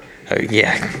her.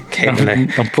 Yeah,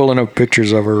 Caitlin. I'm pulling up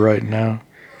pictures of her right now.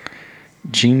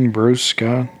 Jean Bruce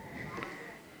Scott.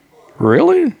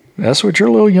 Really? That's what your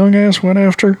little young ass went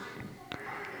after?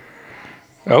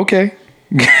 Okay.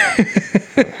 I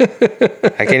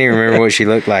can't even remember what she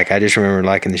looked like. I just remember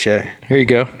liking the show. Here you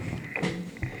go.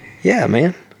 Yeah,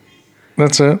 man.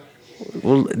 That's it.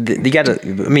 Well, you got to.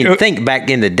 I mean, think back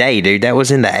in the day, dude. That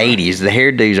was in the '80s. The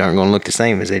hairdos aren't going to look the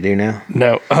same as they do now.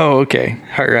 No. Oh, okay.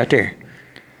 Her right there.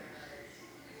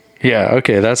 Yeah.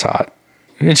 Okay, that's hot.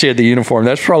 And she had the uniform.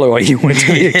 That's probably why you went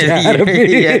to the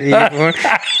academy. Yeah, the uniform.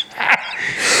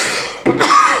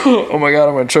 Oh my God,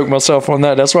 I'm going to choke myself on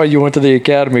that. That's why you went to the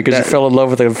academy, because you fell in love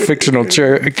with a fictional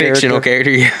character. Fictional character,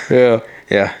 yeah.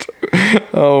 Yeah.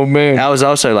 Oh, man. I was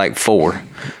also like 4.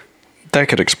 That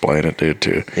could explain it, dude,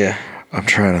 too. Yeah. I'm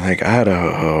trying to think. I had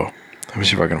let me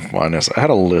see if I can find this. I had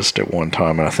a list at one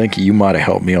time, and I think you might have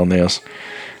helped me on this,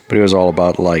 but it was all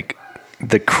about, like,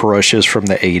 the crushes from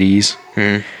the 80s.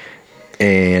 Mm-hmm.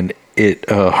 And it,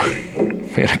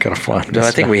 man, I got to find this. No,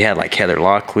 I think we had, like, Heather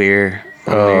Locklear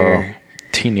on there.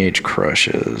 Teenage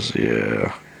crushes,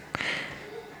 yeah.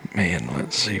 Man,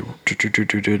 let's see. I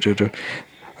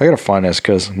gotta find this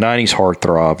because 90s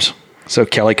heartthrobs. So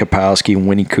Kelly Kapowski,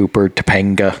 Winnie Cooper,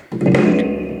 Topanga,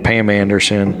 Pam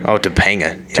Anderson. Oh,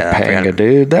 Topanga. Yeah, Topanga,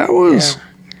 dude. That was...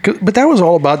 Yeah. But that was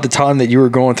all about the time that you were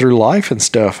going through life and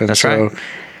stuff. And that's so right.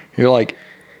 You're like...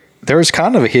 There was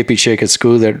kind of a hippie chick at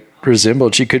school that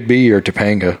resembled... She could be your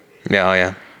Topanga. Yeah, oh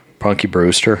yeah. Punky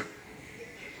Brewster.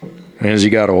 And as you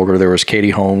got older, there was Katie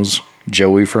Holmes,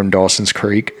 Joey from Dawson's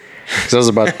Creek. Because that was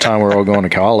about the time we were all going to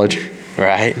college.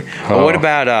 Right. Well, what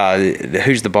about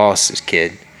Who's the Boss's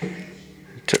kid?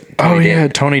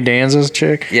 Tony Danza's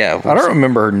chick. Yeah, I don't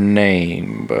remember her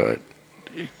name, but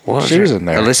she was in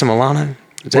there. Alyssa Milano.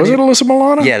 Was it Alyssa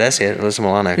Milano? Yeah, that's it. Alyssa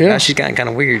Milano. Yeah. Now she's gotten kind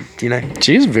of weird, you know.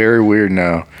 She's very weird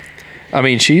now. I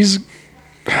mean, she's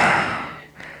Yeah,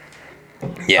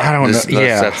 I don't know.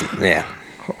 Yeah,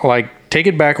 like, take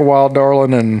it back a while,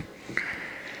 darling, and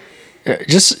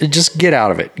just get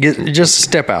out of it. Just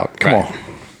step out. Come Right. on.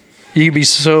 You'd be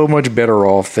so much better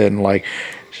off than, like,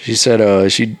 she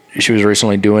said. She was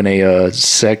recently doing the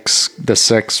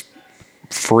sex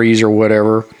freeze or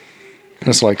whatever. And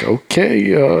it's like, okay,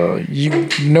 you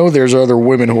know, there's other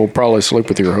women who will probably sleep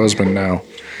with your husband now.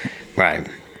 right.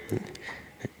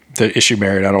 Is she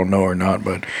married? I don't know or not,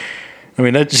 but I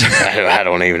mean, that's. I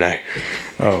don't even know.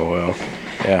 Oh well,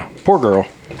 yeah. Poor girl.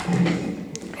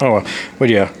 Oh well, but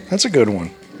yeah, that's a good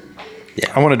one.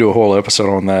 Yeah, I want to do a whole episode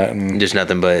on that, and just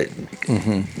nothing but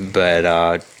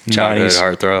childhood 90s.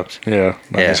 heartthrobs. yeah,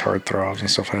 nice heartthrobs and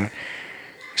stuff like that.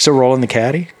 Still rolling the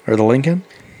Caddy or the Lincoln?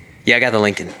 Yeah, I got the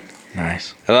Lincoln.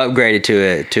 Nice. I've upgraded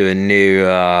to a new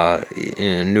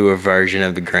newer version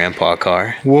of the grandpa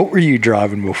car. What were you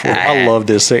driving before? I I- love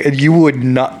this thing. You would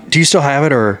not. Do you still have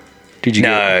it, or did you?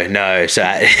 Get it? No. So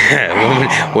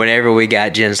whenever we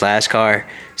got Jen's last car,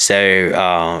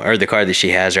 or the car that she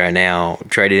has right now,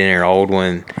 traded in her old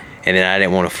one, and then I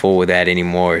didn't want to fool with that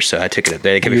anymore, so I took it up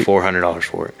there. They gave me $400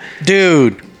 for it.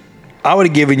 Dude, I would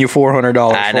have given you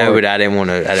 $400. I know, but I didn't want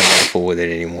to fool with it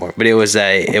anymore. But it was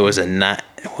a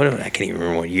I can't even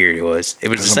remember what year it was. It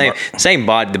was the same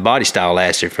body. The body style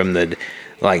lasted from the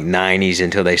like 90s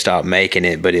until they stopped making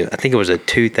it. But I think it was a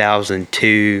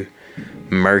 2002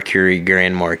 Mercury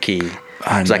Grand Marquis.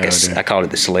 I It was know, like dude. I called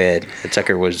it the sled. The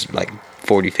sucker was like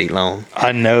 40 feet long.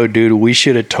 I know, dude. We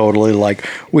should have totally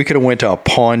we could have went to a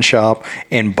pawn shop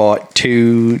and bought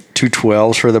two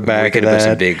 12s for the back could of have put that.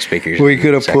 some big speakers We in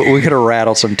could have the sucker. we could have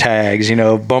rattled some tags,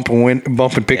 bumping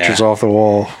pictures Yeah. off the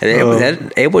wall.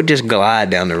 It would just glide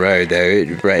down the road though.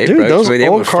 It Dude, those it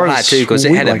old would fly cars too because it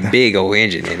sweet had like a that. big old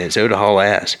engine in it, so it would haul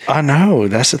ass. I know.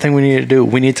 That's the thing we need to do.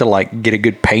 We need to get a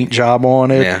good paint job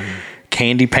on it. Yeah.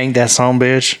 Candy paint that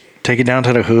bitch. Take it down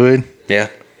to the hood. Yeah,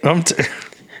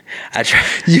 I tried.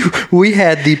 We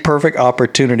had the perfect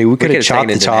opportunity. We could have could've chopped taken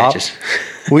the it to top. Natchez.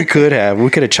 We could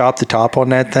have chopped the top on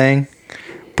that thing.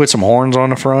 Put some horns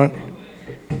on the front.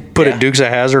 Put a Yeah. Dukes of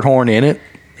Hazzard horn in it.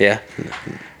 Yeah.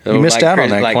 You missed out on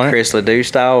Chris, that, like Clint. Chris Ledoux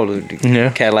style, Yeah.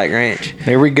 Cadillac Ranch.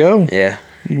 There we go. Yeah.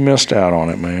 You missed out on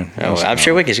it, man. Oh, I'm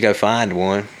sure we could go find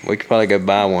one. We could probably go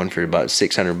buy one for about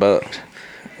 $600.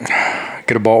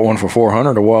 Could have bought one for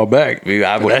 $400 a while back.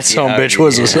 I would. That son bitch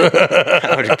was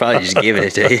I would have probably just given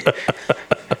it to you.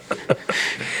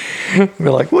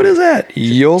 We're like, what is that?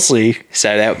 You'll see.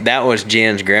 So that was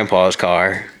Jen's grandpa's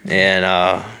car, and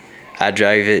I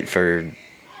drove it for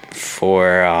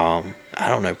I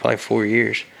don't know, probably 4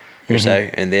 years or so,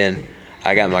 and then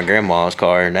I got my grandma's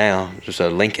car now, just a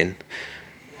Lincoln.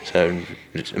 So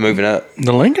just moving up.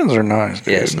 The Lincolns are nice.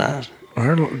 Dude. Yeah, it's nice.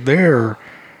 They're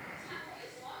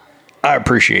I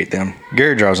appreciate them.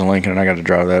 Gary drives a Lincoln, and I got to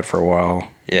drive that for a while.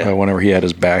 Yeah. Whenever he had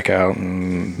his back out,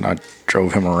 and I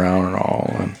drove him around and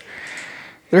all, and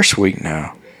they're sweet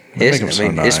now. They make them so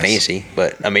It's nice. fancy,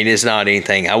 but I mean, it's not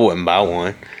anything. I wouldn't buy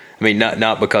one. I mean,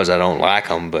 not because I don't like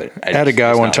them, but I had a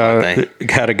guy one time.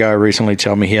 Had a guy recently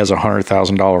tell me he has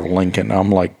 $100,000 Lincoln. I'm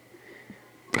like,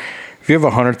 if you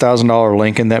have $100,000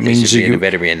 Lincoln, that means You you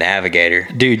better be a Navigator.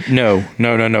 Dude, no.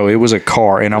 It was a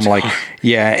car, and I'm like,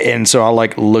 yeah. And so I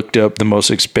looked up the most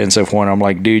expensive one. I'm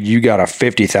like, dude, you got a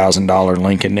 $50,000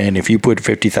 Lincoln, and if you put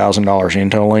 $50,000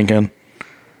 into a Lincoln,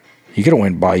 you could have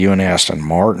went and buy you an Aston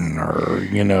Martin or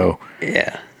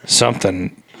Yeah.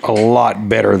 something a lot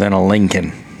better than a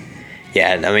Lincoln.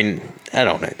 Yeah, I mean, I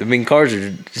don't know. I mean, cars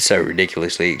are so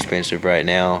ridiculously expensive right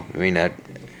now. I mean, I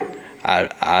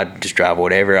just drive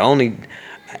whatever. You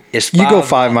go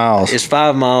 5 miles. It's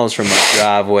 5 miles from my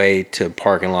driveway to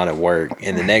parking lot at work,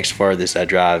 and the next farthest I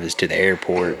drive is to the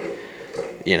airport.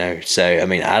 So I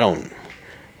mean, I don't.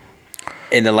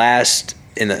 In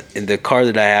the car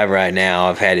that I have right now,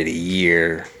 I've had it a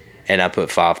year, and I put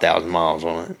 5,000 miles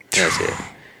on it. That's it.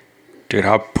 Dude,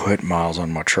 I put miles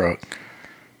on my truck,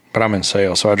 but I'm in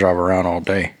sales, so I drive around all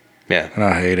day, Yeah. and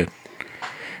I hate it.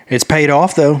 It's paid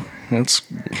off though. It's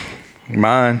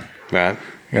mine. Right.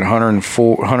 Got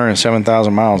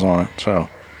 107,000 miles on it, so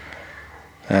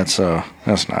that's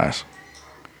nice.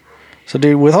 So,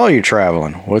 dude, with all your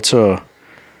traveling, what's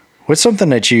something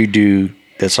that you do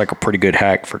that's like a pretty good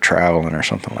hack for traveling or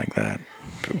something like that?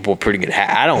 Well, pretty good.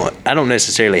 I don't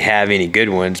necessarily have any good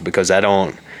ones because I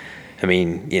don't. I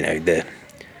mean,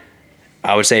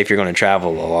 I would say if you're going to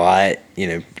travel a lot,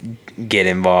 get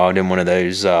involved in one of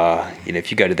those.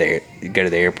 If you go to the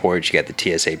airport, you got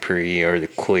the TSA pre or the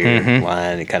clear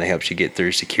line. It kind of helps you get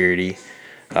through security.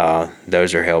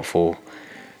 Those are helpful.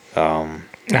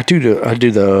 I do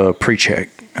the pre-check.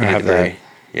 I have that.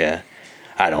 Yeah.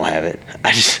 I don't have it.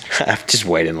 I just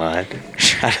wait in line.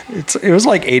 It was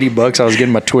like $80. I was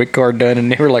getting my TWIC card done,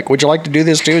 and they were like, "Would you like to do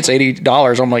this too? It's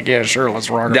 $80." I'm like, "Yeah, sure, let's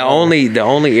run." The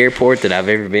only airport that I've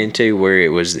ever been to where it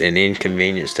was an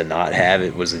inconvenience to not have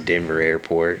it was the Denver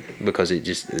airport, because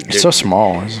it's so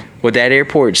small. Well, that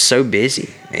airport's so busy,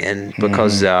 man,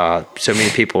 because so many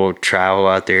people travel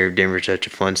out there. Denver's such a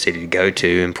fun city to go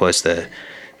to, and plus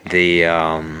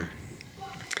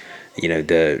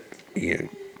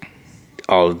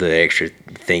all of the extra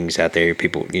things out there.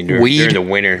 People, during the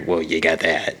winter, well, you got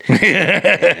that,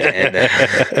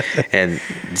 and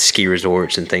ski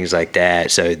resorts and things like that.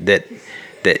 So that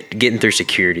getting through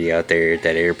security out there at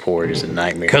that airport is a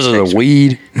nightmare because of the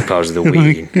weed. Because of the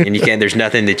weed, and you can't. There's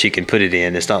nothing that you can put it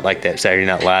in. It's not like that Saturday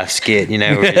Night Live skit,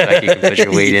 where it's like you can put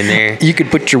your weed in there. You could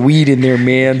put your weed in there,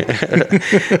 man.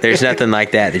 There's nothing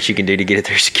like that you can do to get it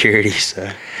through security.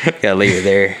 So you gotta leave it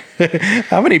there.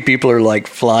 How many people are like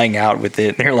flying out with it?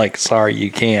 And they're like, "Sorry,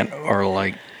 you can't," or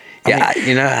like,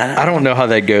 I don't know how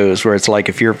that goes. Where it's like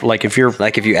if you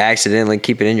accidentally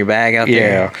keep it in your bag out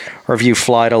there, or if you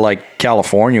fly to like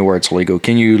California where it's legal,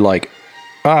 can you like,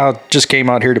 I just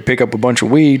came out here to pick up a bunch of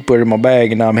weed, put it in my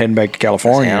bag, and now I'm heading back to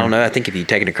California? I don't know. I think if you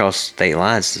take it across state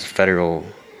lines, it's a federal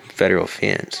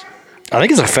offense. I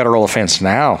think it's a federal offense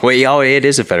now. Well, it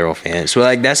is a federal offense. Well,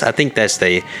 I think that's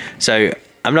so.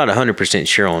 I'm not 100%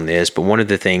 sure on this, but one of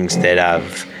the things that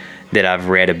I've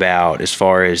read about as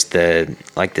far as the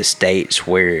states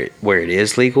where it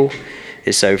is legal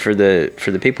is, so for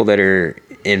the people that are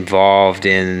involved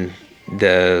in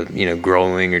the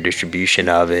growing or distribution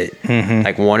of it,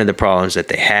 like one of the problems that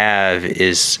they have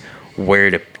is where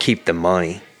to keep the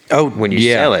money. When you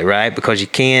sell it, right? Because you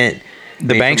can't.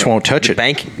 The banks won't touch it.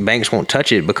 Banks won't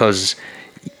touch it because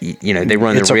they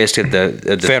run the risk of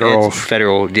the federal.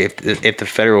 If the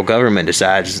federal government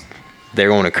decides they're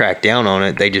going to crack down on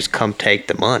it, they just come take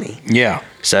the money. Yeah.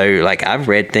 So I've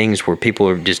read things where people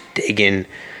are just digging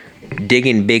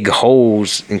big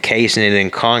holes, encasing it in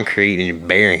concrete and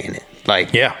burying it.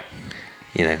 That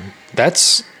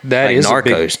like is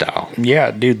narco style. Yeah,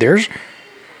 dude.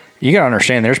 You gotta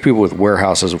understand. There's people with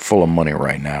warehouses full of money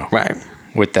right now. Right.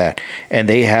 With that, and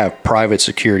they have private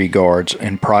security guards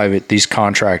and these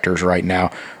contractors right now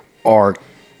are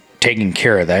taking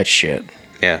care of that shit.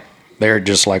 Yeah. They're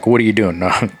just like, what are you doing?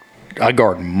 No, I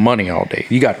guard money all day.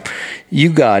 You got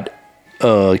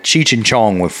Cheech and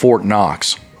Chong with Fort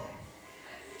Knox.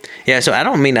 Yeah, so I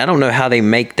don't know how they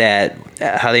make that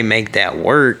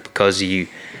work, because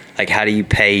how do you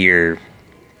pay your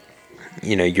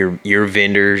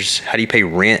vendors? How do you pay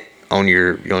rent on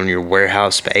your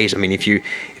warehouse space? I mean, if you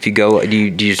go, do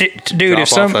you just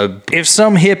if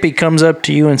some hippie comes up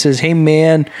to you and says, "Hey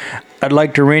man, I'd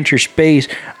like to rent your space.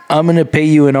 I'm gonna pay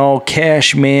you in all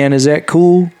cash, man. Is that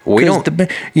cool?" We don't,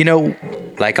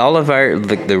 like all of our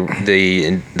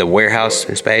the warehouse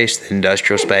space, the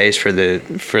industrial space for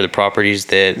the properties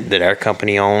that our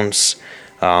company owns,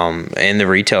 and the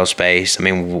retail space. I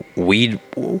mean, we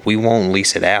won't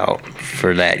lease it out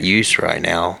for that use right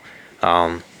now.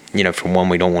 For one,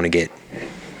 we don't want to get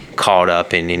caught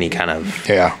up in any kind of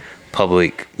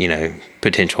public,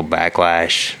 potential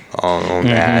backlash on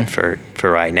that for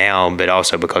right now, but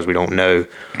also because we don't know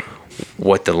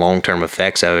what the long-term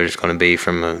effects of it is going to be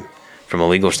from a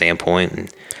legal standpoint.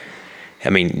 And,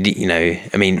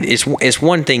 it's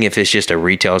one thing if it's just a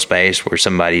retail space where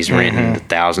somebody's renting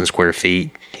 1,000 square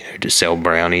feet, to sell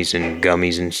brownies and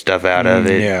gummies and stuff out of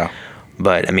it. Yeah.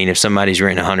 But if somebody's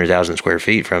renting 100,000 square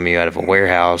feet from you out of a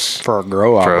warehouse for a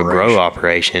grow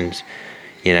operations,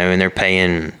 and they're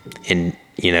paying in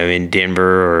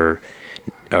Denver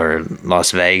or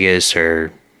Las Vegas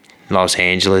or Los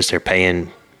Angeles, they're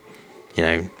paying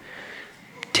 $10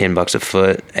 a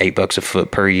foot, $8 a foot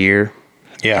per year.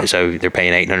 Yeah. So they're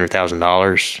paying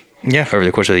 $800,000. Yeah. Over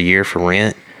the course of the year for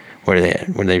rent. What are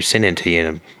they sending to you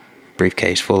in a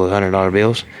briefcase full of $100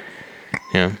 bills?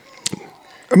 $1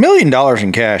 million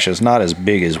in cash is not as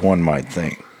big as one might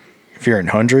think. If you're in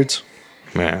hundreds.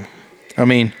 Yeah. I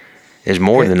mean, there's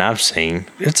more than I've seen.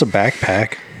 It's a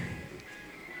backpack.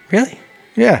 Really?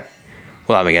 Yeah.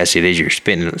 Well, I guess it is. You're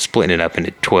splitting it up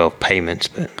into 12 payments,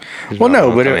 but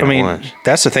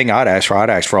that's the thing I'd ask for. I'd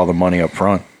ask for all the money up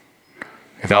front.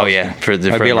 From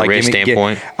the risk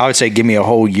standpoint, I would say give me a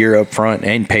whole year up front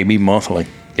and pay me monthly.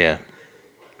 Yeah.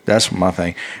 That's my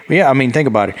thing. But yeah, think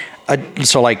about it.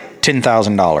 So like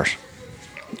 $10,000.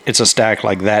 it's a stack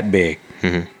like that big.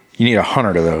 Mm-hmm. You need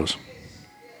 100 of those.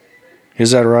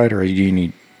 Is that right, or do you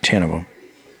need 10 of them?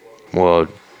 Well,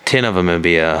 10 of them would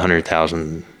be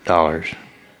 $100,000.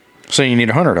 So you need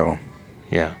 100 of them.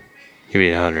 Yeah, you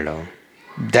need 100 of them.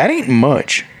 That ain't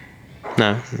much.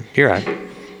 No, you're right.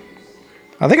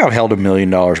 I think I've held $1 million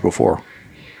before.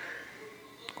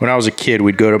 When I was a kid,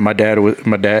 we'd go to daddy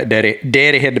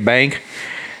had the bank,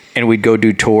 and we'd go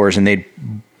do tours, and they'd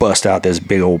bust out this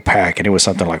big old pack, and it was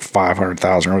something like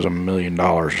 500,000. It was $1 million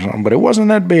or something, but it wasn't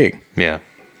that big. Yeah.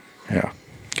 Yeah,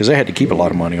 because they had to keep a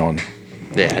lot of money on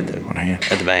hand. At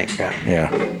the bank.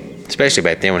 Yeah. Especially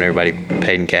back then when everybody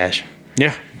paid in cash.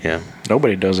 Yeah. Yeah.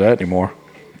 Nobody does that anymore.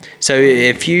 So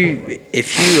if you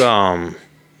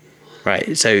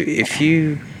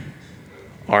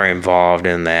are involved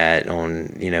in that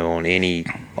on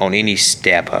any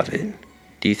step of it,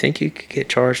 do you think you could get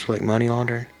charged for like money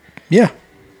laundering? Yeah,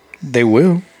 they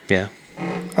will. Yeah.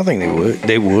 I think they would.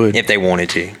 They would. If they wanted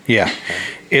to. Yeah.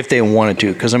 If they wanted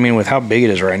to. Because, I mean, with how big it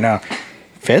is right now,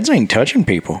 feds ain't touching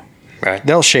people. Right.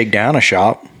 They'll shake down a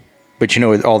shop, but you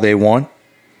know all they want?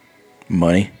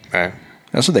 Money. Right.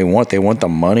 That's what they want. They want the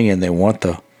money, and they want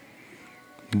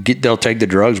they'll take the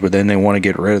drugs, but then they want to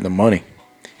get rid of the money.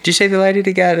 Did you say the lady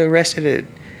that got arrested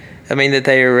that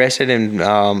they arrested him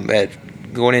at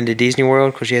going into Disney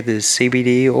World because she had the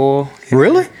CBD oil?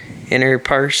 Really? In her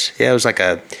purse? Yeah, it was like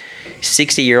a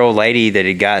 60-year-old lady that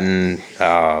had gotten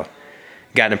a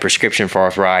prescription for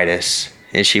arthritis,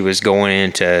 and she was going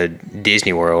into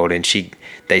Disney World, and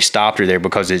they stopped her there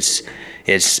because it's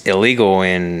illegal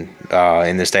in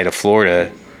the state of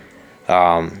Florida,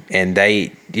 and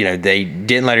they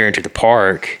didn't let her into the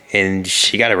park, and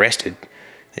she got arrested.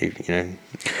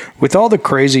 With all the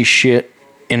crazy shit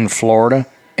in Florida,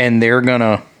 and they're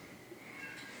gonna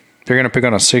pick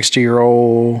on a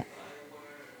 60-year-old.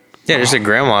 Yeah, just a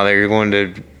grandma there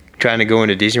trying to go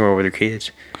into Disney World with her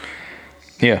kids.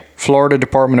 Yeah, Florida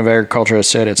Department of Agriculture has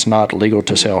said it's not legal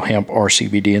to sell hemp or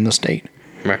CBD in the state.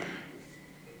 Right.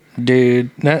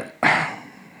 Dude, I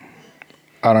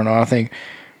don't know. I think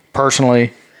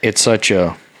personally, it's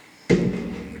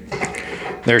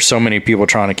there's so many people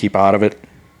trying to keep out of it,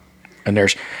 and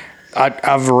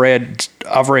I've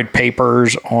read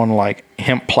papers on like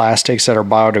hemp plastics that are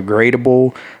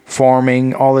biodegradable,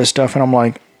 farming, all this stuff, and I'm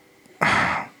like,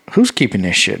 who's keeping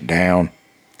this shit down?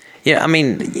 Yeah, I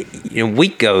mean, we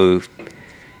go,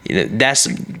 that's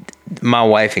my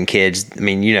wife and kids. I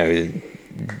mean,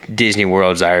 Disney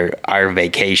World's our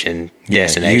vacation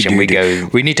destination.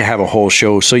 We need to have a whole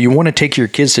show. So you want to take your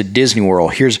kids to Disney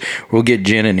World? We'll get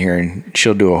Jen in here and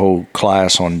she'll do a whole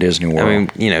class on Disney World. I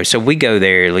mean, so we go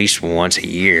there at least once a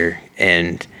year,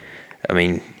 and I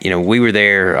mean, we were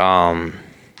there.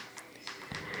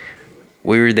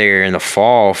 We were there in the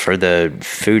fall for the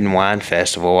Food and Wine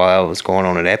Festival while it was going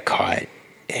on at Epcot.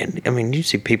 And, I mean, you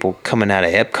see people coming out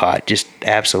of Epcot just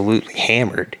absolutely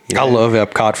hammered. I love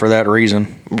Epcot for that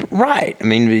reason. Right. I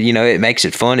mean, it makes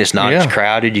it fun. It's not as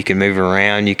crowded. You can move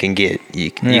around. You can get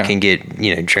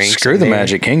drinks. Screw the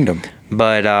Magic Kingdom.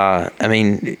 But,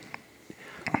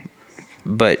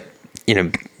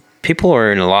 people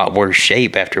are in a lot worse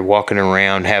shape after walking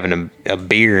around having a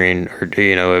beer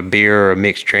a beer or a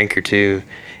mixed drink or two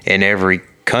in every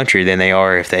country than they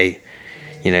are if they,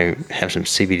 have some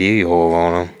CBD oil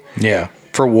on them. Yeah.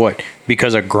 For what?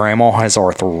 Because a grandma has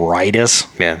arthritis?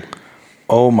 Yeah.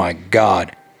 Oh my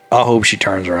God. I hope she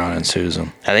turns around and sues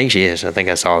them. I think she is. I think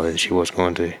I saw that she was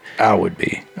going to. I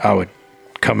would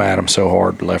come at them so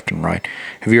hard left and right.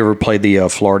 Have you ever played the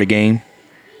Florida game?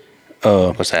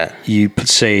 What's that? You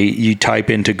type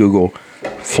into Google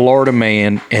Florida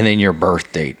man and then your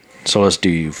birth date. So let's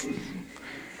do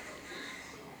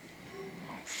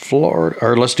Florida,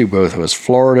 or let's do both of us.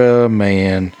 Florida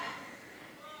man,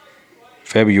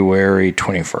 February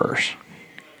 21st.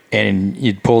 And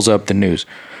it pulls up the news.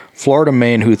 Florida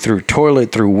man who threw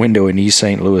toilet through window in East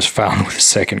St. Louis found with a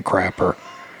second crapper.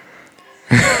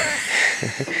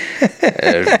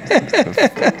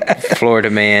 Florida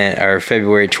man, or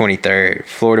February 23rd.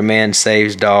 Florida man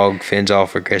saves dog, fends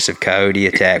off aggressive coyote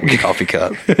attack with coffee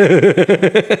cup.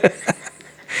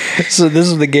 So this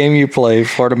is the game you play.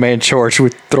 Florida man charged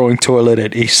with throwing toilet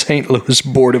at East St. Louis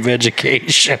Board of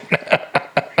Education.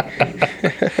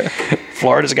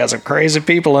 Florida's got some crazy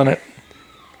people in it.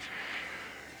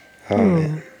 Oh,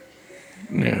 man.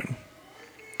 Yeah.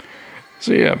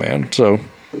 So yeah, man. So,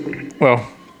 well,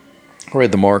 we're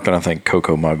at the mark, and I think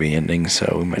Coco might be ending.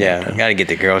 So we might got to get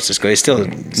the girls to school. It's still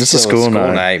a school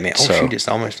night, man. Oh shoot, it's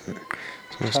almost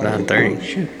 9:30.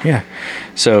 Shoot. Yeah.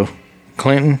 So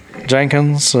Clinton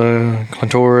Jenkins,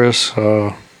 Clintoris.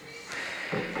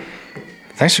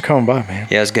 Thanks for coming by, man.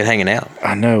 Yeah, it's good hanging out.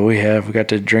 I know we got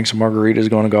to drink some margaritas,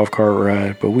 go on a golf cart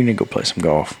ride, but we need to go play some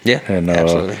golf. Yeah, and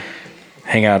absolutely.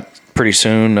 Hang out pretty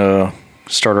soon.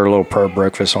 Start our little prayer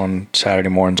breakfast on Saturday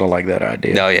mornings. I like that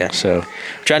idea. Oh yeah. So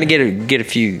trying to get a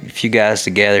few guys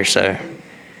together. So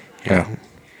yeah.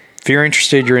 If you're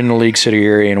interested, you're in the League City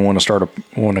area and want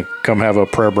to come have a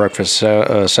prayer breakfast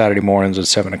Saturday mornings at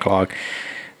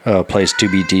 7:00. Place to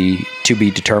be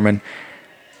determined.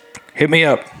 Hit me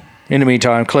up. In the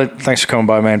meantime, Clint, thanks for coming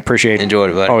by, man. Appreciate it. Enjoyed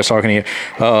it, buddy. Always talking to you.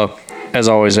 As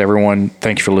always, everyone,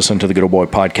 thank you for listening to the Good Old Boy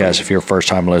Podcast. If you're a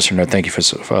first-time listener, thank you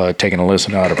for taking a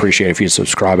listen. I'd appreciate it if you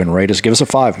subscribe and rate us. Give us a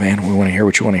 5, man. We want to hear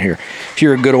what you want to hear. If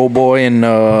you're a good old boy and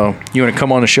you want to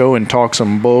come on the show and talk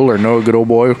some bull or know a good old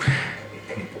boy,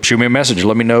 shoot me a message.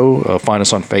 Let me know. Find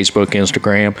us on Facebook,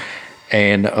 Instagram,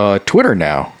 and Twitter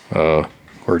now.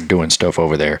 We're doing stuff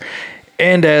over there.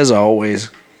 And as always,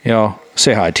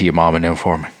 say hi to your mom and them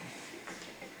for me.